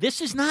light.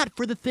 This is not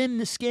for the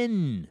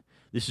thin-skinned.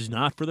 This is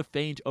not for the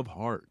faint of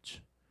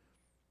heart.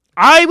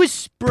 I was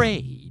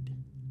sprayed.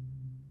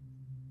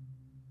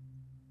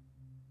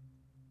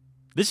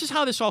 This is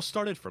how this all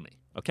started for me,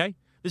 okay?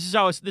 This is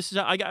how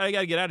I got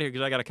to get out of here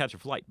because I got to catch a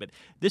flight. But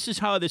this is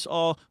how this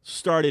all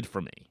started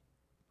for me.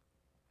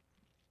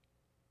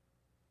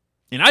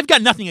 And I've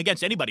got nothing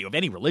against anybody of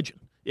any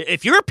religion.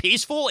 If you're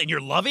peaceful and you're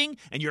loving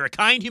and you're a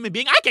kind human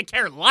being, I could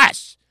care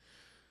less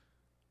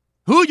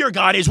who your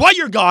God is, what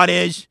your God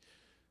is.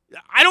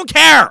 I don't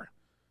care.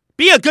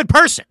 Be a good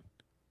person.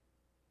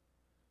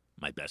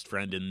 My best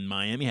friend in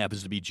Miami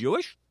happens to be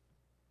Jewish.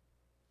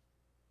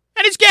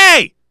 And he's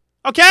gay.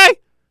 Okay?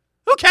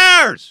 Who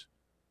cares?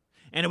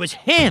 And it was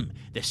him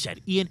that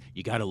said, Ian,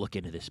 you got to look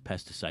into this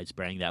pesticide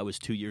spraying. That was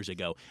 2 years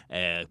ago.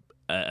 A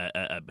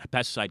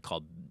pesticide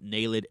called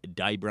Naled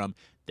Dibrum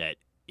that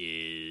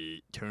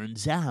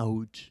turns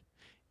out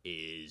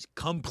is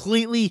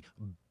completely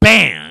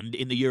banned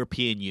in the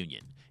European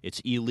Union.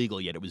 It's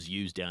illegal, yet it was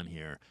used down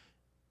here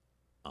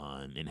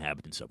on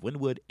inhabitants of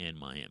Wynwood and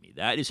Miami.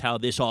 That is how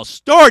this all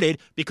started,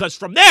 because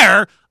from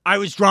there, I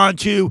was drawn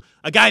to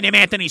a guy named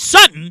Anthony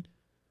Sutton,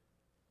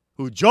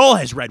 who Joel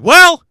has read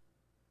well,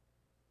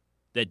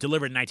 that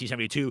delivered in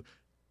 1972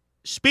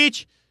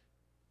 speech,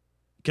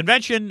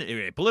 convention,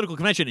 a political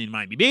convention in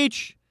Miami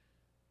Beach,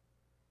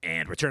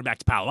 and returned back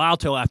to Palo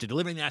Alto after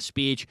delivering that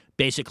speech,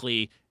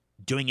 basically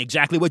doing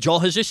exactly what Joel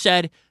has just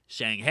said,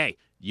 saying, hey,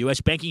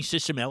 U.S. banking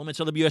system, elements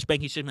of the U.S.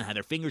 banking system had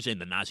their fingers in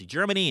the Nazi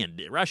Germany and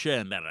Russia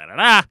and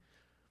da-da-da-da.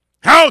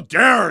 How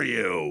dare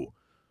you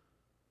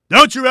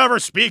Don't you ever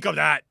speak of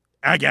that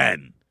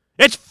again.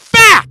 It's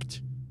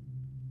fact!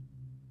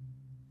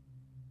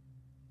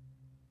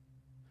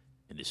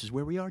 And this is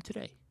where we are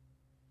today.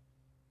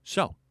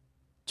 So,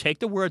 take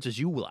the words as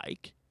you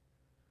like.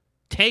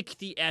 Take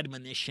the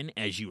admonition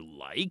as you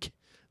like.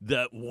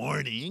 The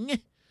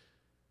warning.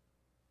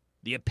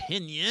 The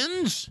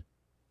opinions.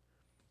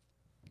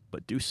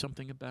 But do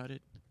something about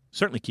it.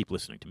 Certainly keep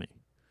listening to me.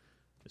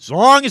 As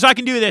long as I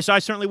can do this, I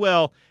certainly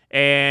will.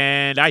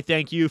 And I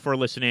thank you for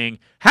listening.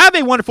 Have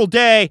a wonderful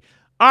day.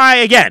 I,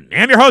 again,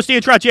 am your host,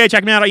 Ian Trottier.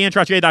 Check me out at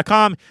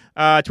iantrottier.com,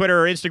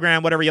 Twitter or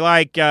Instagram, whatever you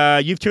like.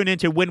 You've tuned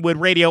into Wynwood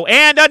Radio.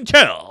 And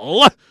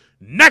until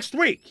next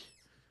week,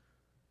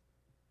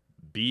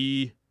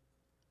 be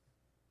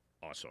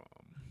awesome.